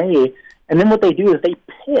 17th of May. And then what they do is they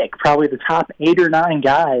pick probably the top 8 or 9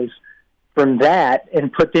 guys from that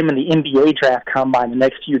and put them in the NBA draft combine the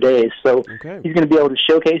next few days. So he's going to be able to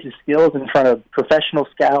showcase his skills in front of professional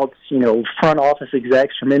scouts, front office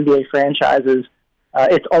execs from NBA franchises.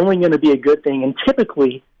 It's only going to be a good thing. And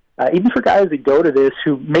typically, even for guys that go to this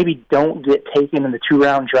who maybe don't get taken in the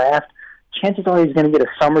 2-round draft, chances are he's going to get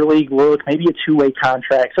a summer league look, maybe a 2-way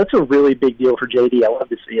contract. So that's a really big deal for JD. I love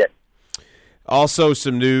to see it. Also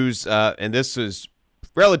some news, and this is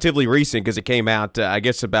relatively recent because it came out, I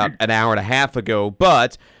guess, about an hour and a half ago,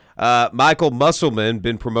 but Michael Musselman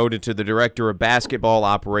been promoted to the director of basketball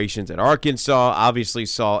operations at Arkansas. Obviously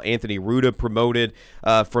saw Anthony Ruda promoted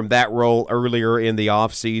from that role earlier in the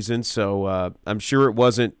offseason, so I'm sure it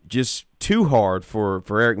wasn't just too hard for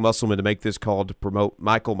Eric Musselman to make this call to promote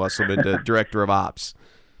Michael Musselman to director of ops.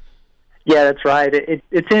 Yeah, that's right.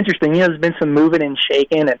 It's interesting. There's been some moving and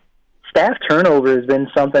shaking, and staff turnover has been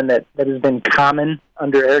something that has been common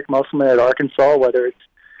under Eric Musselman at Arkansas, whether it's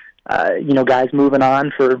guys moving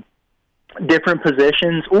on for different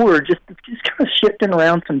positions or just kind of shifting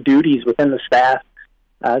around some duties within the staff.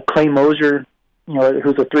 Clay Mosier,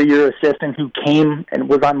 who's a 3-year assistant who came and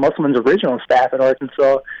was on Musselman's original staff at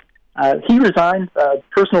Arkansas, he resigned,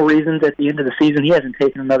 personal reasons at the end of the season. He hasn't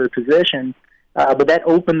taken another position. But that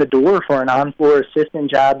opened the door for an on-floor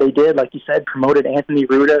assistant job. They did, like you said, promoted Anthony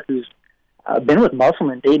Ruda, who's been with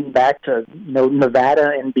Musselman dating back to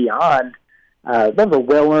Nevada and beyond. That was a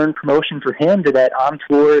well-earned promotion for him to that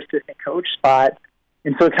on-floor assistant coach spot.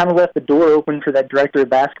 And so it kind of left the door open for that director of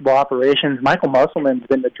basketball operations. Michael Musselman's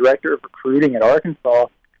been the director of recruiting at Arkansas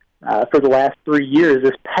for the last 3 years.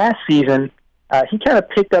 This past season, he kind of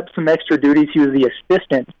picked up some extra duties. He was the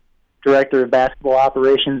assistant director of basketball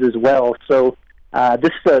operations as well. So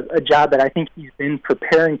this is a job that I think he's been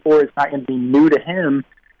preparing for. It's not going to be new to him,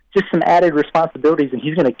 just some added responsibilities, and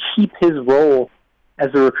he's going to keep his role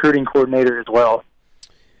as the recruiting coordinator as well.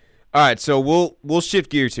 All right, so we'll shift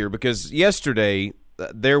gears here because yesterday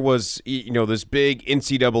there was this big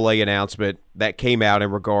NCAA announcement that came out in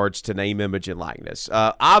regards to name, image, and likeness.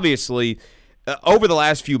 Obviously, over the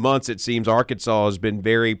last few months, it seems Arkansas has been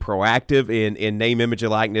very proactive in name, image,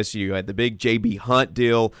 and likeness. You had the big J.B. Hunt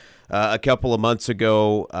deal a couple of months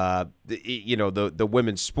ago, the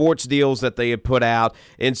women's sports deals that they had put out.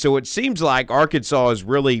 And so it seems like Arkansas has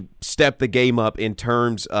really stepped the game up in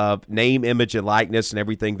terms of name, image, and likeness and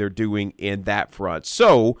everything they're doing in that front.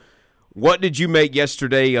 So what did you make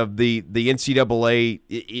yesterday of the NCAA,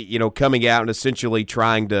 coming out and essentially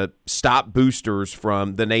trying to stop boosters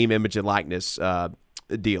from the name, image, and likeness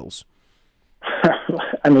deals?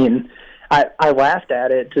 I mean, I laughed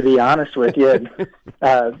at it, to be honest with you.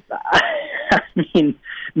 I mean,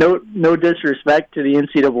 no disrespect to the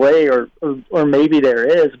NCAA, or maybe there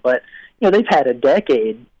is, but they've had a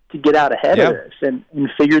decade to get out ahead of this and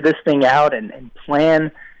figure this thing out and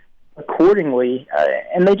plan accordingly,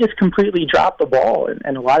 and they just completely dropped the ball.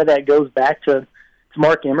 And a lot of that goes back to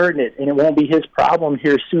Mark Emmert, and it won't be his problem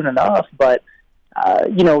here soon enough. But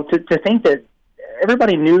to think that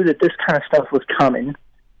everybody knew that this kind of stuff was coming.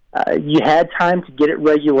 You had time to get it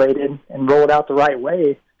regulated and roll it out the right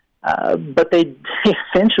way, but they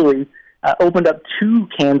essentially opened up 2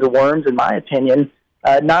 cans of worms, in my opinion,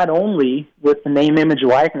 not only with the name, image,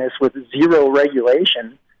 likeness with 0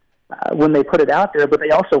 regulation when they put it out there, but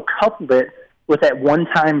they also coupled it with that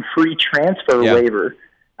one-time free transfer waiver.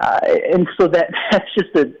 And so that's just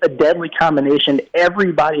a deadly combination.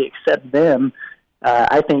 Everybody except them,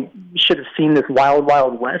 I think, should have seen this wild,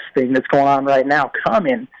 wild west thing that's going on right now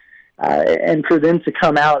coming. And for them to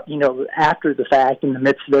come out, after the fact, in the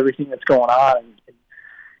midst of everything that's going on,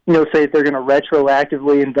 and say that they're going to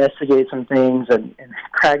retroactively investigate some things and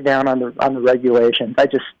crack down on the regulations,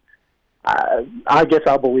 I guess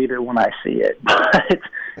I'll believe it when I see it.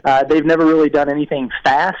 But they've never really done anything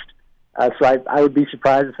fast, so I would be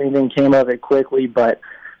surprised if anything came of it quickly. But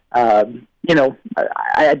I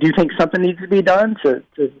do think something needs to be done to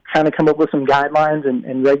kind of come up with some guidelines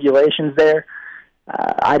and regulations there.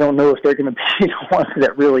 I don't know if they're going to be the ones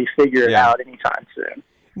that really figure it out anytime soon.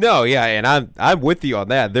 No, yeah, and I'm with you on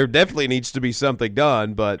that. There definitely needs to be something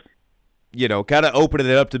done, but kind of opening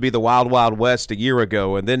it up to be the Wild Wild West a year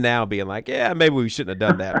ago, and then now being like, maybe we shouldn't have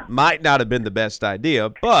done that. Might not have been the best idea,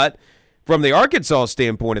 but from the Arkansas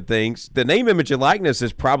standpoint of things, the name, image, and likeness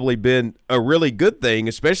has probably been a really good thing,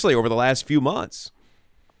 especially over the last few months.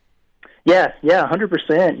 Yeah,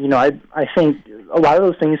 100%. I think a lot of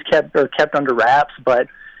those things are kept under wraps, but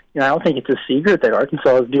I don't think it's a secret that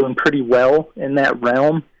Arkansas is doing pretty well in that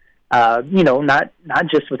realm. Not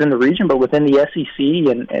just within the region, but within the SEC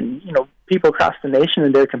and people across the nation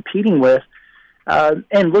that they're competing with.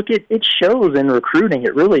 And look, it shows in recruiting.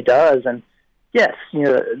 It really does. And yes,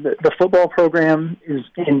 the football program is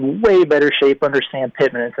in way better shape under Sam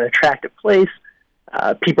Pittman. It's an attractive place.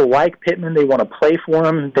 People like Pittman. They want to play for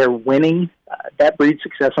him. They're winning. That breeds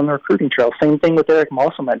success on the recruiting trail. Same thing with Eric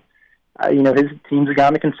Musselman. His teams have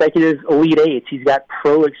gone to consecutive Elite Eights. He's got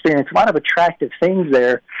pro experience. A lot of attractive things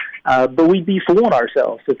there. But we'd be fooling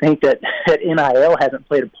ourselves to think that NIL hasn't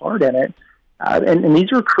played a part in it. And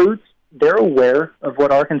these recruits, they're aware of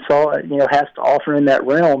what Arkansas, has to offer in that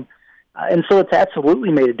realm. And so it's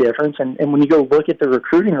absolutely made a difference. And when you go look at the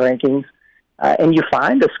recruiting rankings, and you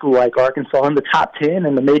find a school like Arkansas in the top 10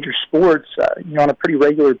 in the major sports, on a pretty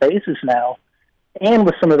regular basis now, and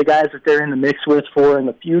with some of the guys that they're in the mix with for in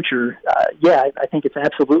the future, I think it's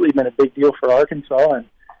absolutely been a big deal for Arkansas. And,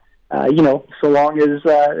 so long as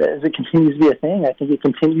it continues to be a thing, I think it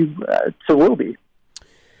will be.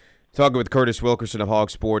 Talking with Curtis Wilkerson of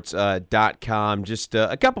hogsports.com. Just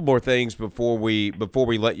a couple more things before we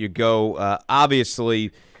let you go.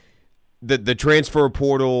 Obviously, the transfer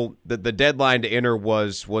portal, the deadline to enter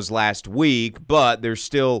was last week, but there's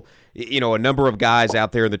still a number of guys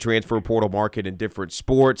out there in the transfer portal market in different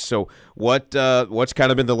sports. So what's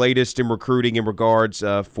kind of been the latest in recruiting in regards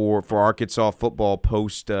for Arkansas football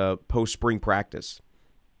post spring practice?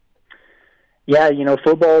 Yeah,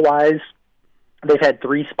 football wise, they've had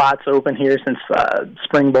 3 spots open here since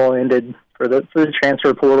spring ball ended for the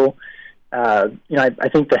transfer portal. I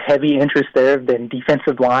think the heavy interest there have been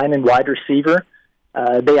defensive line and wide receiver.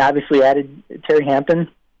 They obviously added Terry Hampton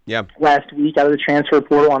last week out of the transfer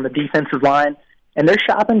portal on the defensive line, and they're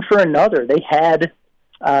shopping for another. They had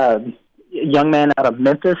a young man out of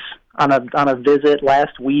Memphis on a visit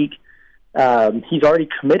last week. He's already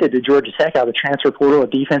committed to Georgia Tech out of the transfer portal, a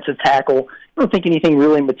defensive tackle. I don't think anything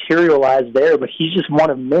really materialized there, but he's just one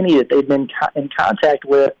of many that they've been in contact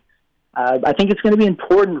with. I think it's going to be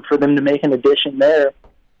important for them to make an addition there.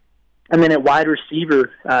 And then at wide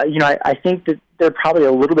receiver, I think that they're probably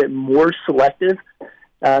a little bit more selective,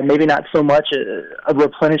 maybe not so much a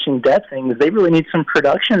replenishing depth thing. They really need some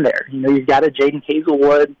production there. You've got a Jaden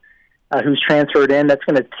Hazelwood who's transferred in. That's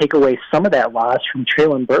going to take away some of that loss from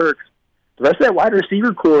Traylon Burks. The rest of that wide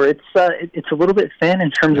receiver core, it's a little bit thin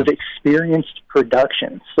in terms of experienced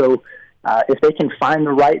production. So if they can find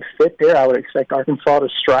the right fit there, I would expect Arkansas to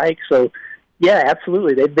strike. So, yeah,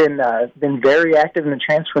 absolutely. They've been very active in the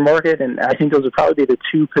transfer market, and I think those would probably be the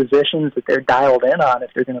 2 positions that they're dialed in on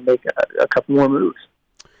if they're going to make a couple more moves.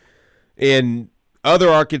 In other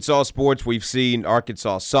Arkansas sports, we've seen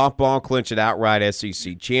Arkansas softball clinch an outright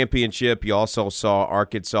SEC championship. You also saw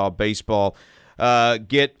Arkansas baseball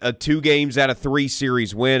get a 2 games out of 3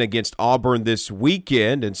 series win against Auburn this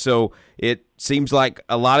weekend. And so it seems like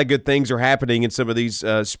a lot of good things are happening in some of these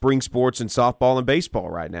spring sports and softball and baseball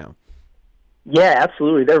right now. Yeah,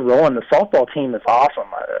 absolutely. They're rolling. The softball team is awesome.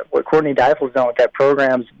 What Courtney Deifel's done with that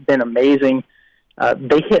program's been amazing.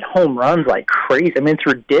 They hit home runs like crazy. I mean, it's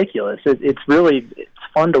ridiculous. It's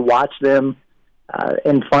fun to watch them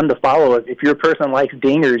and fun to follow. If you're a person that likes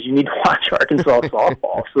dingers, you need to watch Arkansas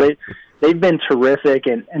softball. So they've been terrific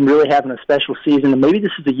and really having a special season. And maybe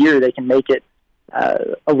this is the year they can make it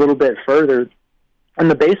a little bit further.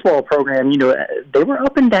 And the baseball program, they were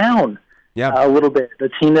up and down a little bit. The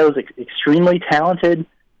team that was extremely talented,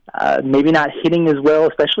 maybe not hitting as well,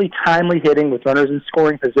 especially timely hitting with runners in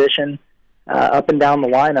scoring position up and down the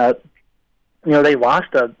lineup. They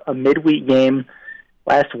lost a midweek game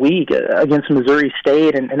last week against Missouri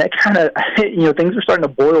State, and that kind of, things were starting to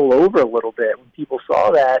boil over a little bit when people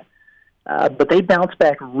saw that. But they bounced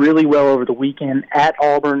back really well over the weekend at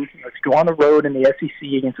Auburn. Let's go on the road in the SEC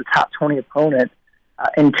against a top 20 opponent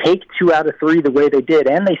and take 2 out of 3 the way they did.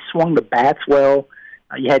 And they swung the bats well.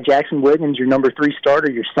 You had Jackson Wiggins, your number 3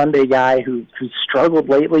 starter, your Sunday guy who struggled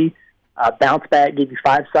lately, bounced back, gave you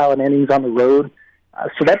 5 solid innings on the road.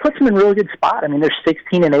 So that puts them in a really good spot. I mean, they're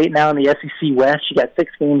 16-8 now in the SEC West. You got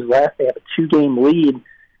 6 games left. They have a 2-game lead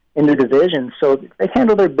in the division. So they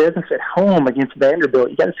handle their business at home against Vanderbilt.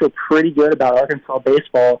 You got to feel pretty good about Arkansas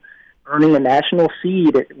baseball earning a national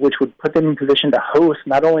seed, which would put them in position to host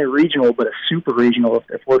not only a regional but a super regional if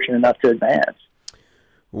they're fortunate enough to advance.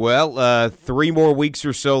 Well, 3 more weeks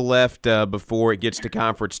or so left before it gets to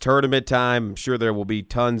conference tournament time. I'm sure there will be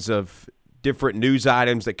tons of different news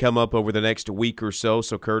items that come up over the next week or so.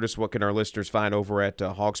 So, Curtis, what can our listeners find over at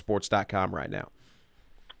hogsports.com right now?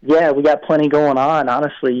 Yeah, we got plenty going on,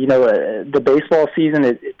 honestly. The baseball season,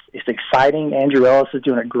 it's exciting. Andrew Ellis is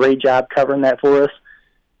doing a great job covering that for us.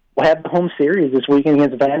 We'll have the home series this weekend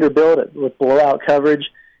against Vanderbilt with blowout coverage.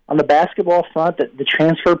 on the basketball front, the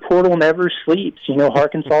transfer portal never sleeps.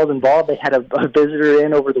 Arkansas is involved. They had a visitor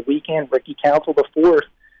in over the weekend, Ricky Council IV.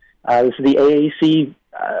 This is the AAC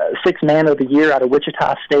Sixth Man of the Year out of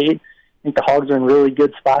Wichita State. I think the Hogs are in a really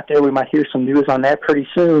good spot there. We might hear some news on that pretty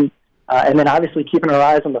soon. And then obviously keeping our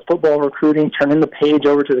eyes on the football recruiting, turning the page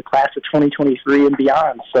over to the class of 2023 and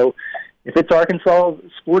beyond. So if it's Arkansas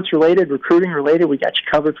sports-related, recruiting-related, we got you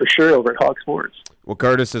covered for sure over at Hawg Sports. Well,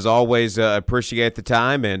 Curtis, as always, appreciate the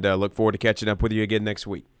time and look forward to catching up with you again next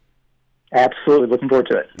week. Absolutely. Looking forward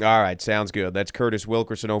to it. All right. Sounds good. That's Curtis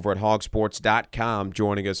Wilkerson over at hogsports.com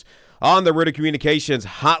joining us on the Ritter Communications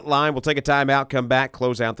hotline. We'll take a timeout, come back,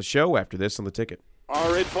 close out the show after this on The Ticket.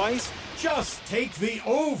 Our advice? Just take the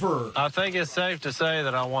over. I think it's safe to say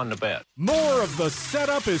that I won the bet. More of The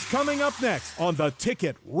Setup is coming up next on the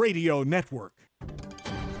Ticket Radio Network.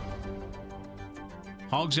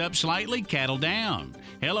 Hogs up slightly, cattle down.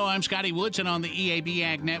 Hello, I'm Scotty Woodson on the EAB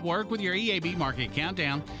Ag Network with your EAB Market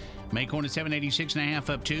Countdown. May corn at 786.5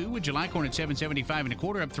 up 2, with July corn at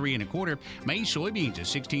 775.25 up 3 1/4. May soybeans at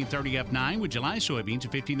 1630 up 9, with July soybeans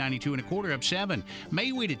at 1592.25 up 7.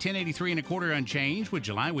 May wheat at 1083 1/4 unchanged, with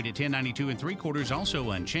July wheat at 1092 3/4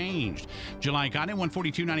 also unchanged. July cotton at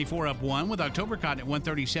 142.94 up 1, with October cotton at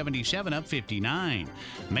 130.77 up 59.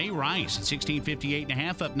 May rice at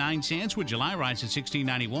 1658.5 up 9 cents, with July rice at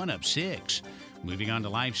 1691 up 6. Moving on to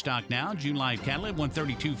livestock now. June live cattle at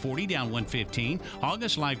 132.40 down 115.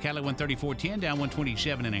 August live cattle at 134.10 down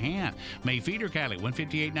 127.5. May feeder cattle at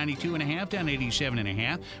 158.92.5 down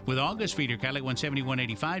 87.5. With August feeder cattle at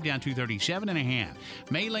 171.85 down 237.5.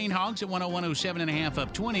 May lean hogs at 101.07.5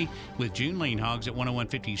 up 20. With June lean hogs at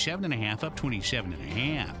 101.57.5 up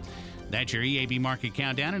 27.5. That's your EAB Market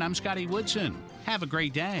Countdown, and I'm Scotty Woodson. Have a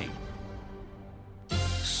great day.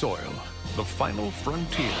 Soil, the final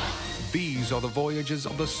frontier. These are the voyages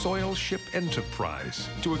of the Soil Ship Enterprise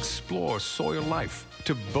to explore soil life,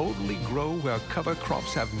 to boldly grow where cover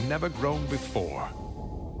crops have never grown before.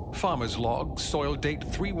 Farmer's Log, soil date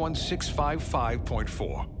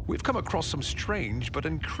 31655.4. We've come across some strange but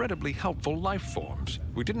incredibly helpful life forms.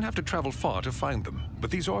 We didn't have to travel far to find them,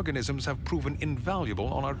 but these organisms have proven invaluable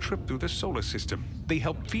on our trip through the solar system. They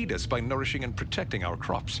help feed us by nourishing and protecting our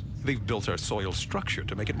crops. They've built our soil structure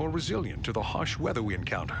to make it more resilient to the harsh weather we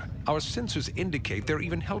encounter. Our sensors indicate they're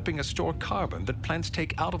even helping us store carbon that plants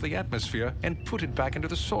take out of the atmosphere and put it back into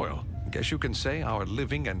the soil. Guess you can say our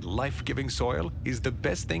living and life-giving soil is the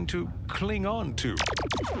best thing to cling on to.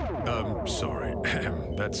 Sorry.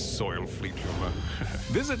 That's soil fleet humor.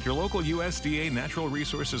 Visit your local USDA Natural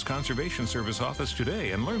Resources Conservation Service office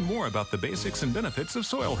today and learn more about the basics and benefits of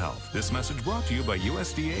soil health. This message brought to you by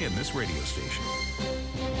USDA and this radio station.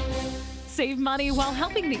 Save money while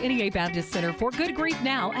helping the NEA Baptist Center for Good Grief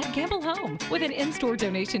Now at Gamble Home. With an in-store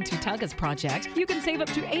donation to Tugga's Project, you can save up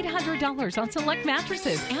to $800 on select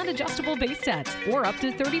mattresses and adjustable base sets, or up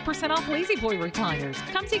to 30% off Lazy Boy recliners.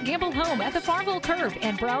 Come see Gamble Home at the Farville Curve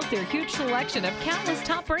and browse their huge selection of countless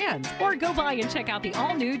top brands, or go by and check out the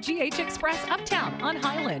all-new GH Express Uptown on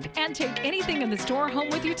Highland, and take anything in the store home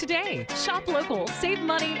with you today. Shop local, save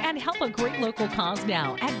money, and help a great local cause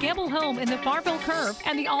now at Gamble Home in the Farville Curve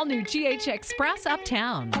and the all-new GH Express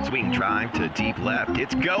Uptown. Swing drive to deep left.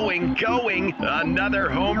 It's going. Another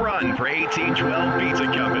home run for 1812 Pizza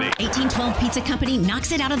Company. 1812 Pizza Company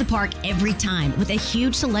knocks it out of the park every time with a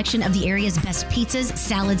huge selection of the area's best pizzas,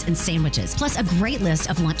 salads, and sandwiches, plus a great list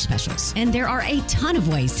of lunch specials. And there are a ton of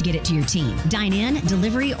ways to get it to your team. Dine in,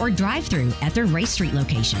 delivery, or drive-through at their Race Street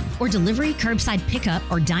location, or delivery, curbside pickup,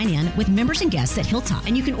 or dine in with members and guests at Hilltop.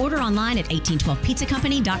 And you can order online at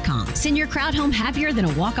 1812pizzacompany.com. Send your crowd home happier than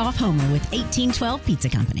a walk-off homer with 1812 Pizza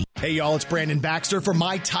Company. Hey y'all, it's Brandon Baxter for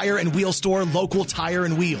My Tire and Wheel Store, local tire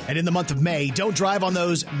and wheel. And in the month of May, don't drive on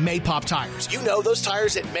those May Pop tires. You know those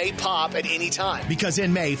tires that may pop at any time. Because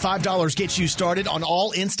in May, $5 gets you started on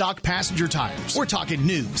all in-stock passenger tires. We're talking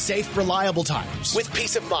new, safe, reliable tires. With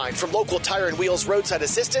peace of mind from local Tire and Wheel's roadside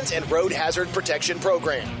assistance and road hazard protection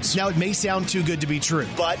programs. Now, it may sound too good to be true,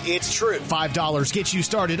 but it's true. $5 gets you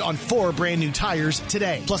started on 4 brand new tires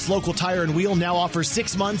today. Plus, local Tire and Wheel now offers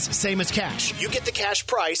 6 months, same as cash. You get the cash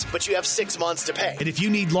price, but you have 6 months to pay. And if you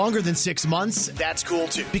need longer than 6 months, that's cool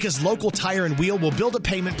too. Because local Tire and Wheel will build a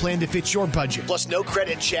payment plan to fit your budget. Plus no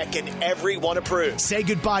credit check and everyone approved. Say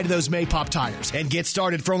goodbye to those May Pop tires and get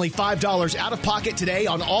started for only $5 out of pocket today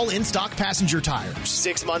on all in-stock passenger tires.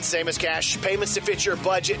 6 months, same as cash. Payments to fit your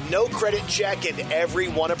budget. No credit check and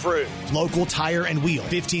everyone approved. Local Tire and Wheel,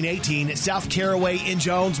 1518 South Caraway in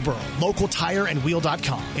Jonesboro.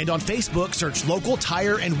 LocalTireandWheel.com. And on Facebook, search Local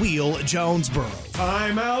Tire and Wheel Jonesboro.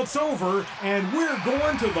 Timeout's over, and we're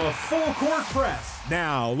going to the full court press.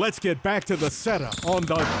 Now, let's get back to the setup on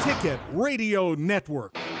the Ticket Radio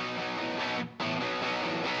Network.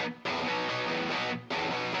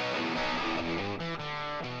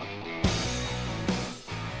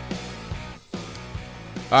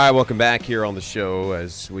 All right, welcome back here on the show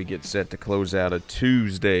as we get set to close out a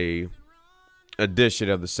Tuesday edition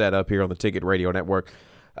of the setup here on the Ticket Radio Network.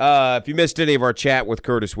 If you missed any of our chat with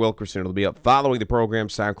Curtis Wilkerson, it'll be up following the program,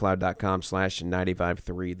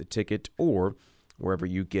 soundcloud.com/953 The Ticket, or wherever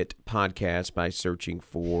you get podcasts by searching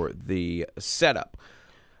for the setup.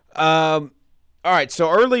 All right,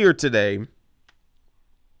 so earlier today,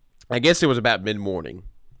 I guess it was about mid-morning,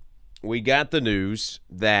 we got the news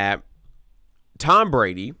that Tom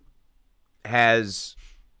Brady has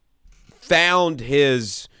found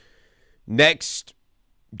his next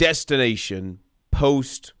destination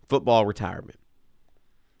post-football retirement.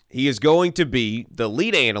 He is going to be the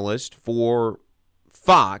lead analyst for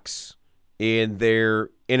Fox in their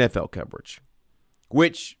NFL coverage,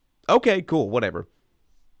 which, okay, cool, whatever.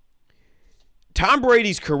 Tom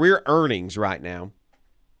Brady's career earnings right now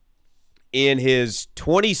in his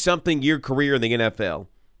 20-something year career in the NFL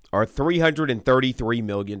are $333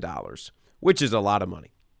 million, which is a lot of money.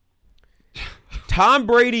 Tom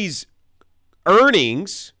Brady's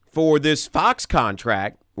earnings for this Fox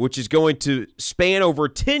contract, which is going to span over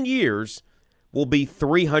 10 years, will be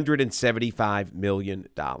 $375 million.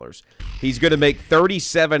 He's going to make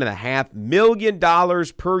 $37.5 million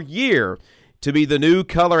per year to be the new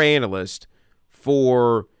color analyst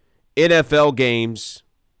for NFL games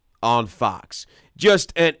on Fox.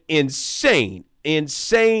 Just an insane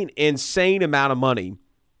amount of money.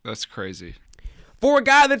 That's crazy. For a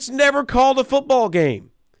guy that's never called a football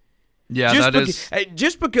game. Yeah,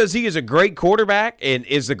 Just because he is a great quarterback and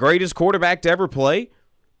is the greatest quarterback to ever play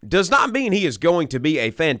does not mean he is going to be a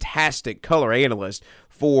fantastic color analyst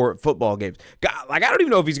for football games. Like, I don't even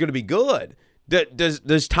know if he's going to be good.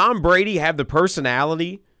 Does Tom Brady have the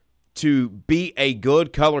personality to be a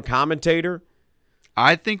good color commentator?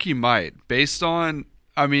 I think he might, based on,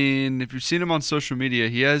 I mean, if you've seen him on social media,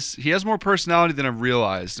 he has more personality than I've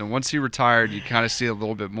realized. And once he retired, you kind of see a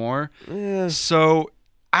little bit more. Yeah. So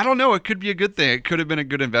I don't know. It could be a good thing. It could have been a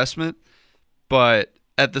good investment. But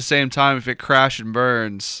at the same time, if it crashes and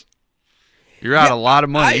burns, you're out a lot of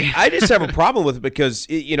money. I just have a problem with it because,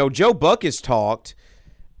 Joe Buck has talked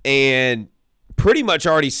and pretty much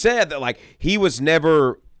already said that, like, he was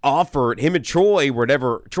never offered, him and Troy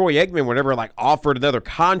Aikman were never, like, offered another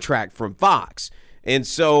contract from Fox. And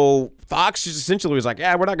so Fox just essentially was like, we're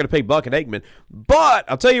not going to pay Buck and Aikman. But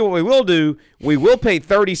I'll tell you what we will do. We will pay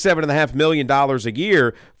 $37.5 million a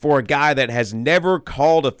year for a guy that has never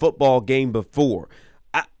called a football game before.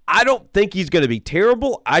 I don't think he's going to be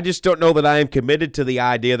terrible. I just don't know that I am committed to the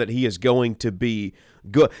idea that he is going to be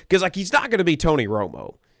good. Because, like, he's not going to be Tony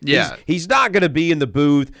Romo. Yeah. He's not going to be in the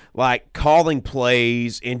booth, like, calling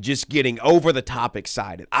plays and just getting over-the-top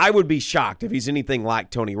excited. I would be shocked if he's anything like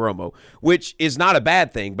Tony Romo, which is not a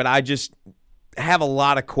bad thing, but I just have a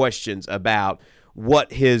lot of questions about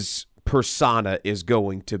what his persona is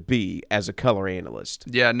going to be as a color analyst.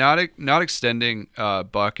 Yeah, not extending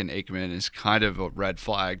Buck and Aikman is kind of a red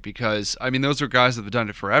flag because, I mean, those are guys that have done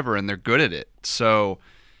it forever and they're good at it. So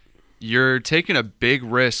you're taking a big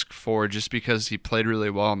risk for just because he played really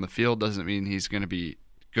well on the field doesn't mean he's going to be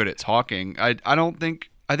good at talking. I think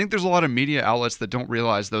there's a lot of media outlets that don't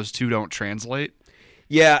realize those two don't translate.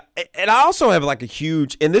 Yeah, and I also have like a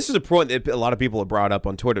huge, and this is a point that a lot of people have brought up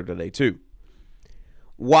on Twitter today too.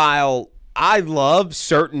 While I love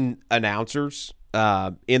certain announcers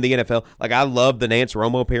in the NFL, like I love the Nance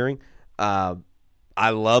Romo pairing, I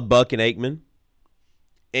love Buck and Aikman,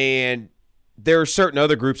 and there are certain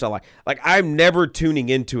other groups I like. Like, I'm never tuning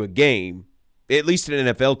into a game, at least an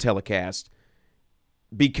NFL telecast,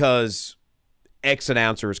 because X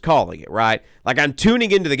announcer is calling it, right? Like, I'm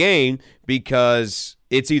tuning into the game because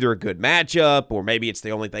it's either a good matchup or maybe it's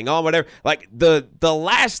the only thing on, whatever. Like, the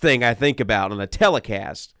last thing I think about on a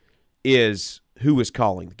telecast is who is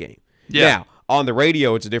calling the game. Yeah. Now, on the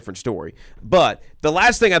radio, it's a different story. But the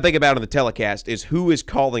last thing I think about on the telecast is who is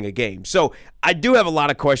calling a game. So I do have a lot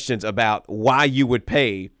of questions about why you would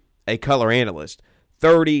pay a color analyst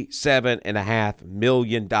 $37.5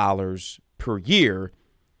 million per year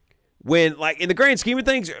when, like, in the grand scheme of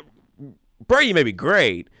things, Brady may be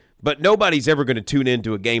great, but nobody's ever going to tune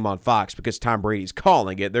into a game on Fox because Tom Brady's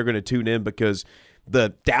calling it. They're going to tune in because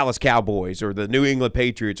the Dallas Cowboys or the New England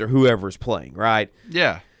Patriots or whoever's playing, right?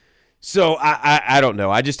 Yeah. So I don't know.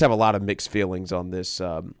 I just have a lot of mixed feelings on this.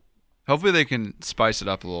 Hopefully they can spice it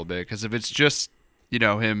up a little bit because if it's just,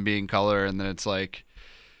 him being color and then it's like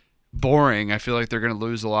boring, I feel like they're going to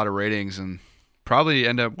lose a lot of ratings and probably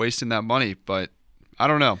end up wasting that money, but I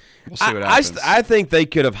don't know. We'll see what happens. I think they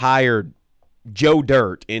could have hired Joe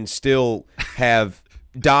Dirt and still have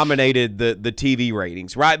dominated the TV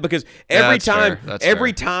ratings, right? Because every time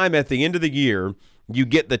at the end of the year, you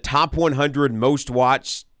get the top 100 most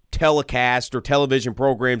watched telecast or television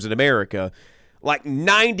programs in America, like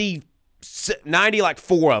 90, like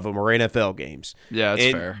 4 of them are NFL games. Yeah,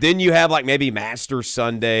 that's fair. Then you have like maybe Master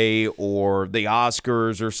Sunday or the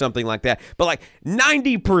Oscars or something like that. But like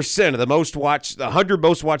 90% of the 100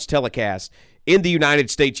 most watched telecasts in the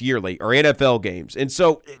United States yearly are NFL games. And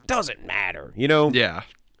so it doesn't matter, you know? Yeah,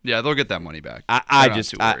 they'll get that money back. I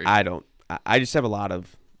just have a lot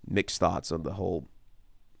of mixed thoughts on the whole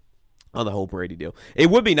Brady deal.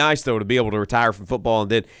 It would be nice, though, to be able to retire from football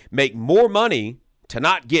and then make more money to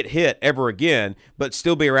not get hit ever again, but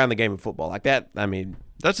still be around the game of football. Like that, I mean...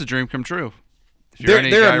 That's a dream come true.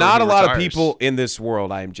 There are not a lot of people in this world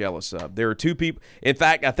I am jealous of. There are 2 people. In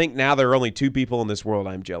fact, I think now there are only 2 people in this world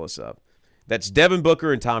I am jealous of. That's Devin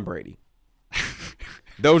Booker and Tom Brady.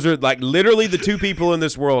 Those are like literally the 2 people in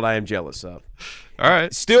this world I am jealous of. All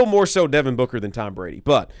right. Still more so Devin Booker than Tom Brady.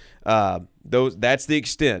 But that's the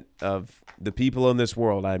extent of the people in this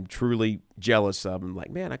world I'm truly jealous of. I'm like,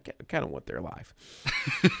 man, I kind of want their life.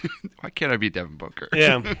 Why can't I be Devin Booker?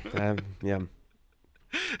 Yeah. Yeah.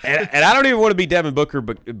 And I don't even want to be Devin Booker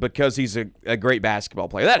because he's a great basketball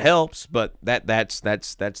player. That helps, but that's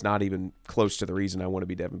not even close to the reason I want to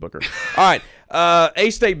be Devin Booker. All right,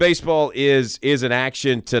 A-State baseball is in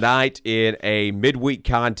action tonight in a midweek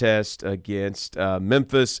contest against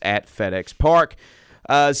Memphis at FedEx Park.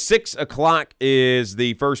 6 o'clock is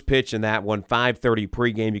the first pitch in that one, 5:30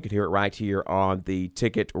 pregame. You can hear it right here on the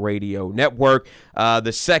Ticket Radio Network.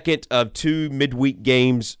 The second of 2 midweek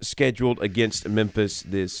games scheduled against Memphis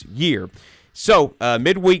this year. So,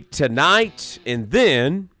 midweek tonight, and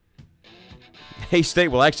then A-State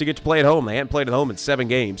will actually get to play at home. They haven't played at home in 7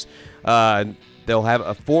 games. They'll have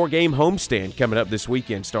a 4-game homestand coming up this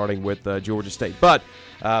weekend, starting with Georgia State. But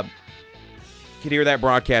you can hear that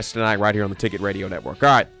broadcast tonight right here on the Ticket Radio Network. All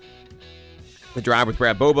right. The Drive with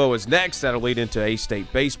Brad Bobo is next. That'll lead into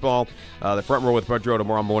A-State baseball. The Front Row with Bud Rowe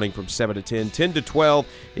tomorrow morning from 7 to 10. 10 to 12,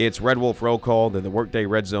 it's Red Wolf Roll Call. Then the Workday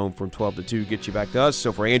Red Zone from 12 to 2 gets you back to us.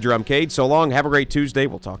 So for Andrew, I'm Cade. So long. Have a great Tuesday.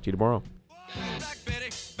 We'll talk to you tomorrow.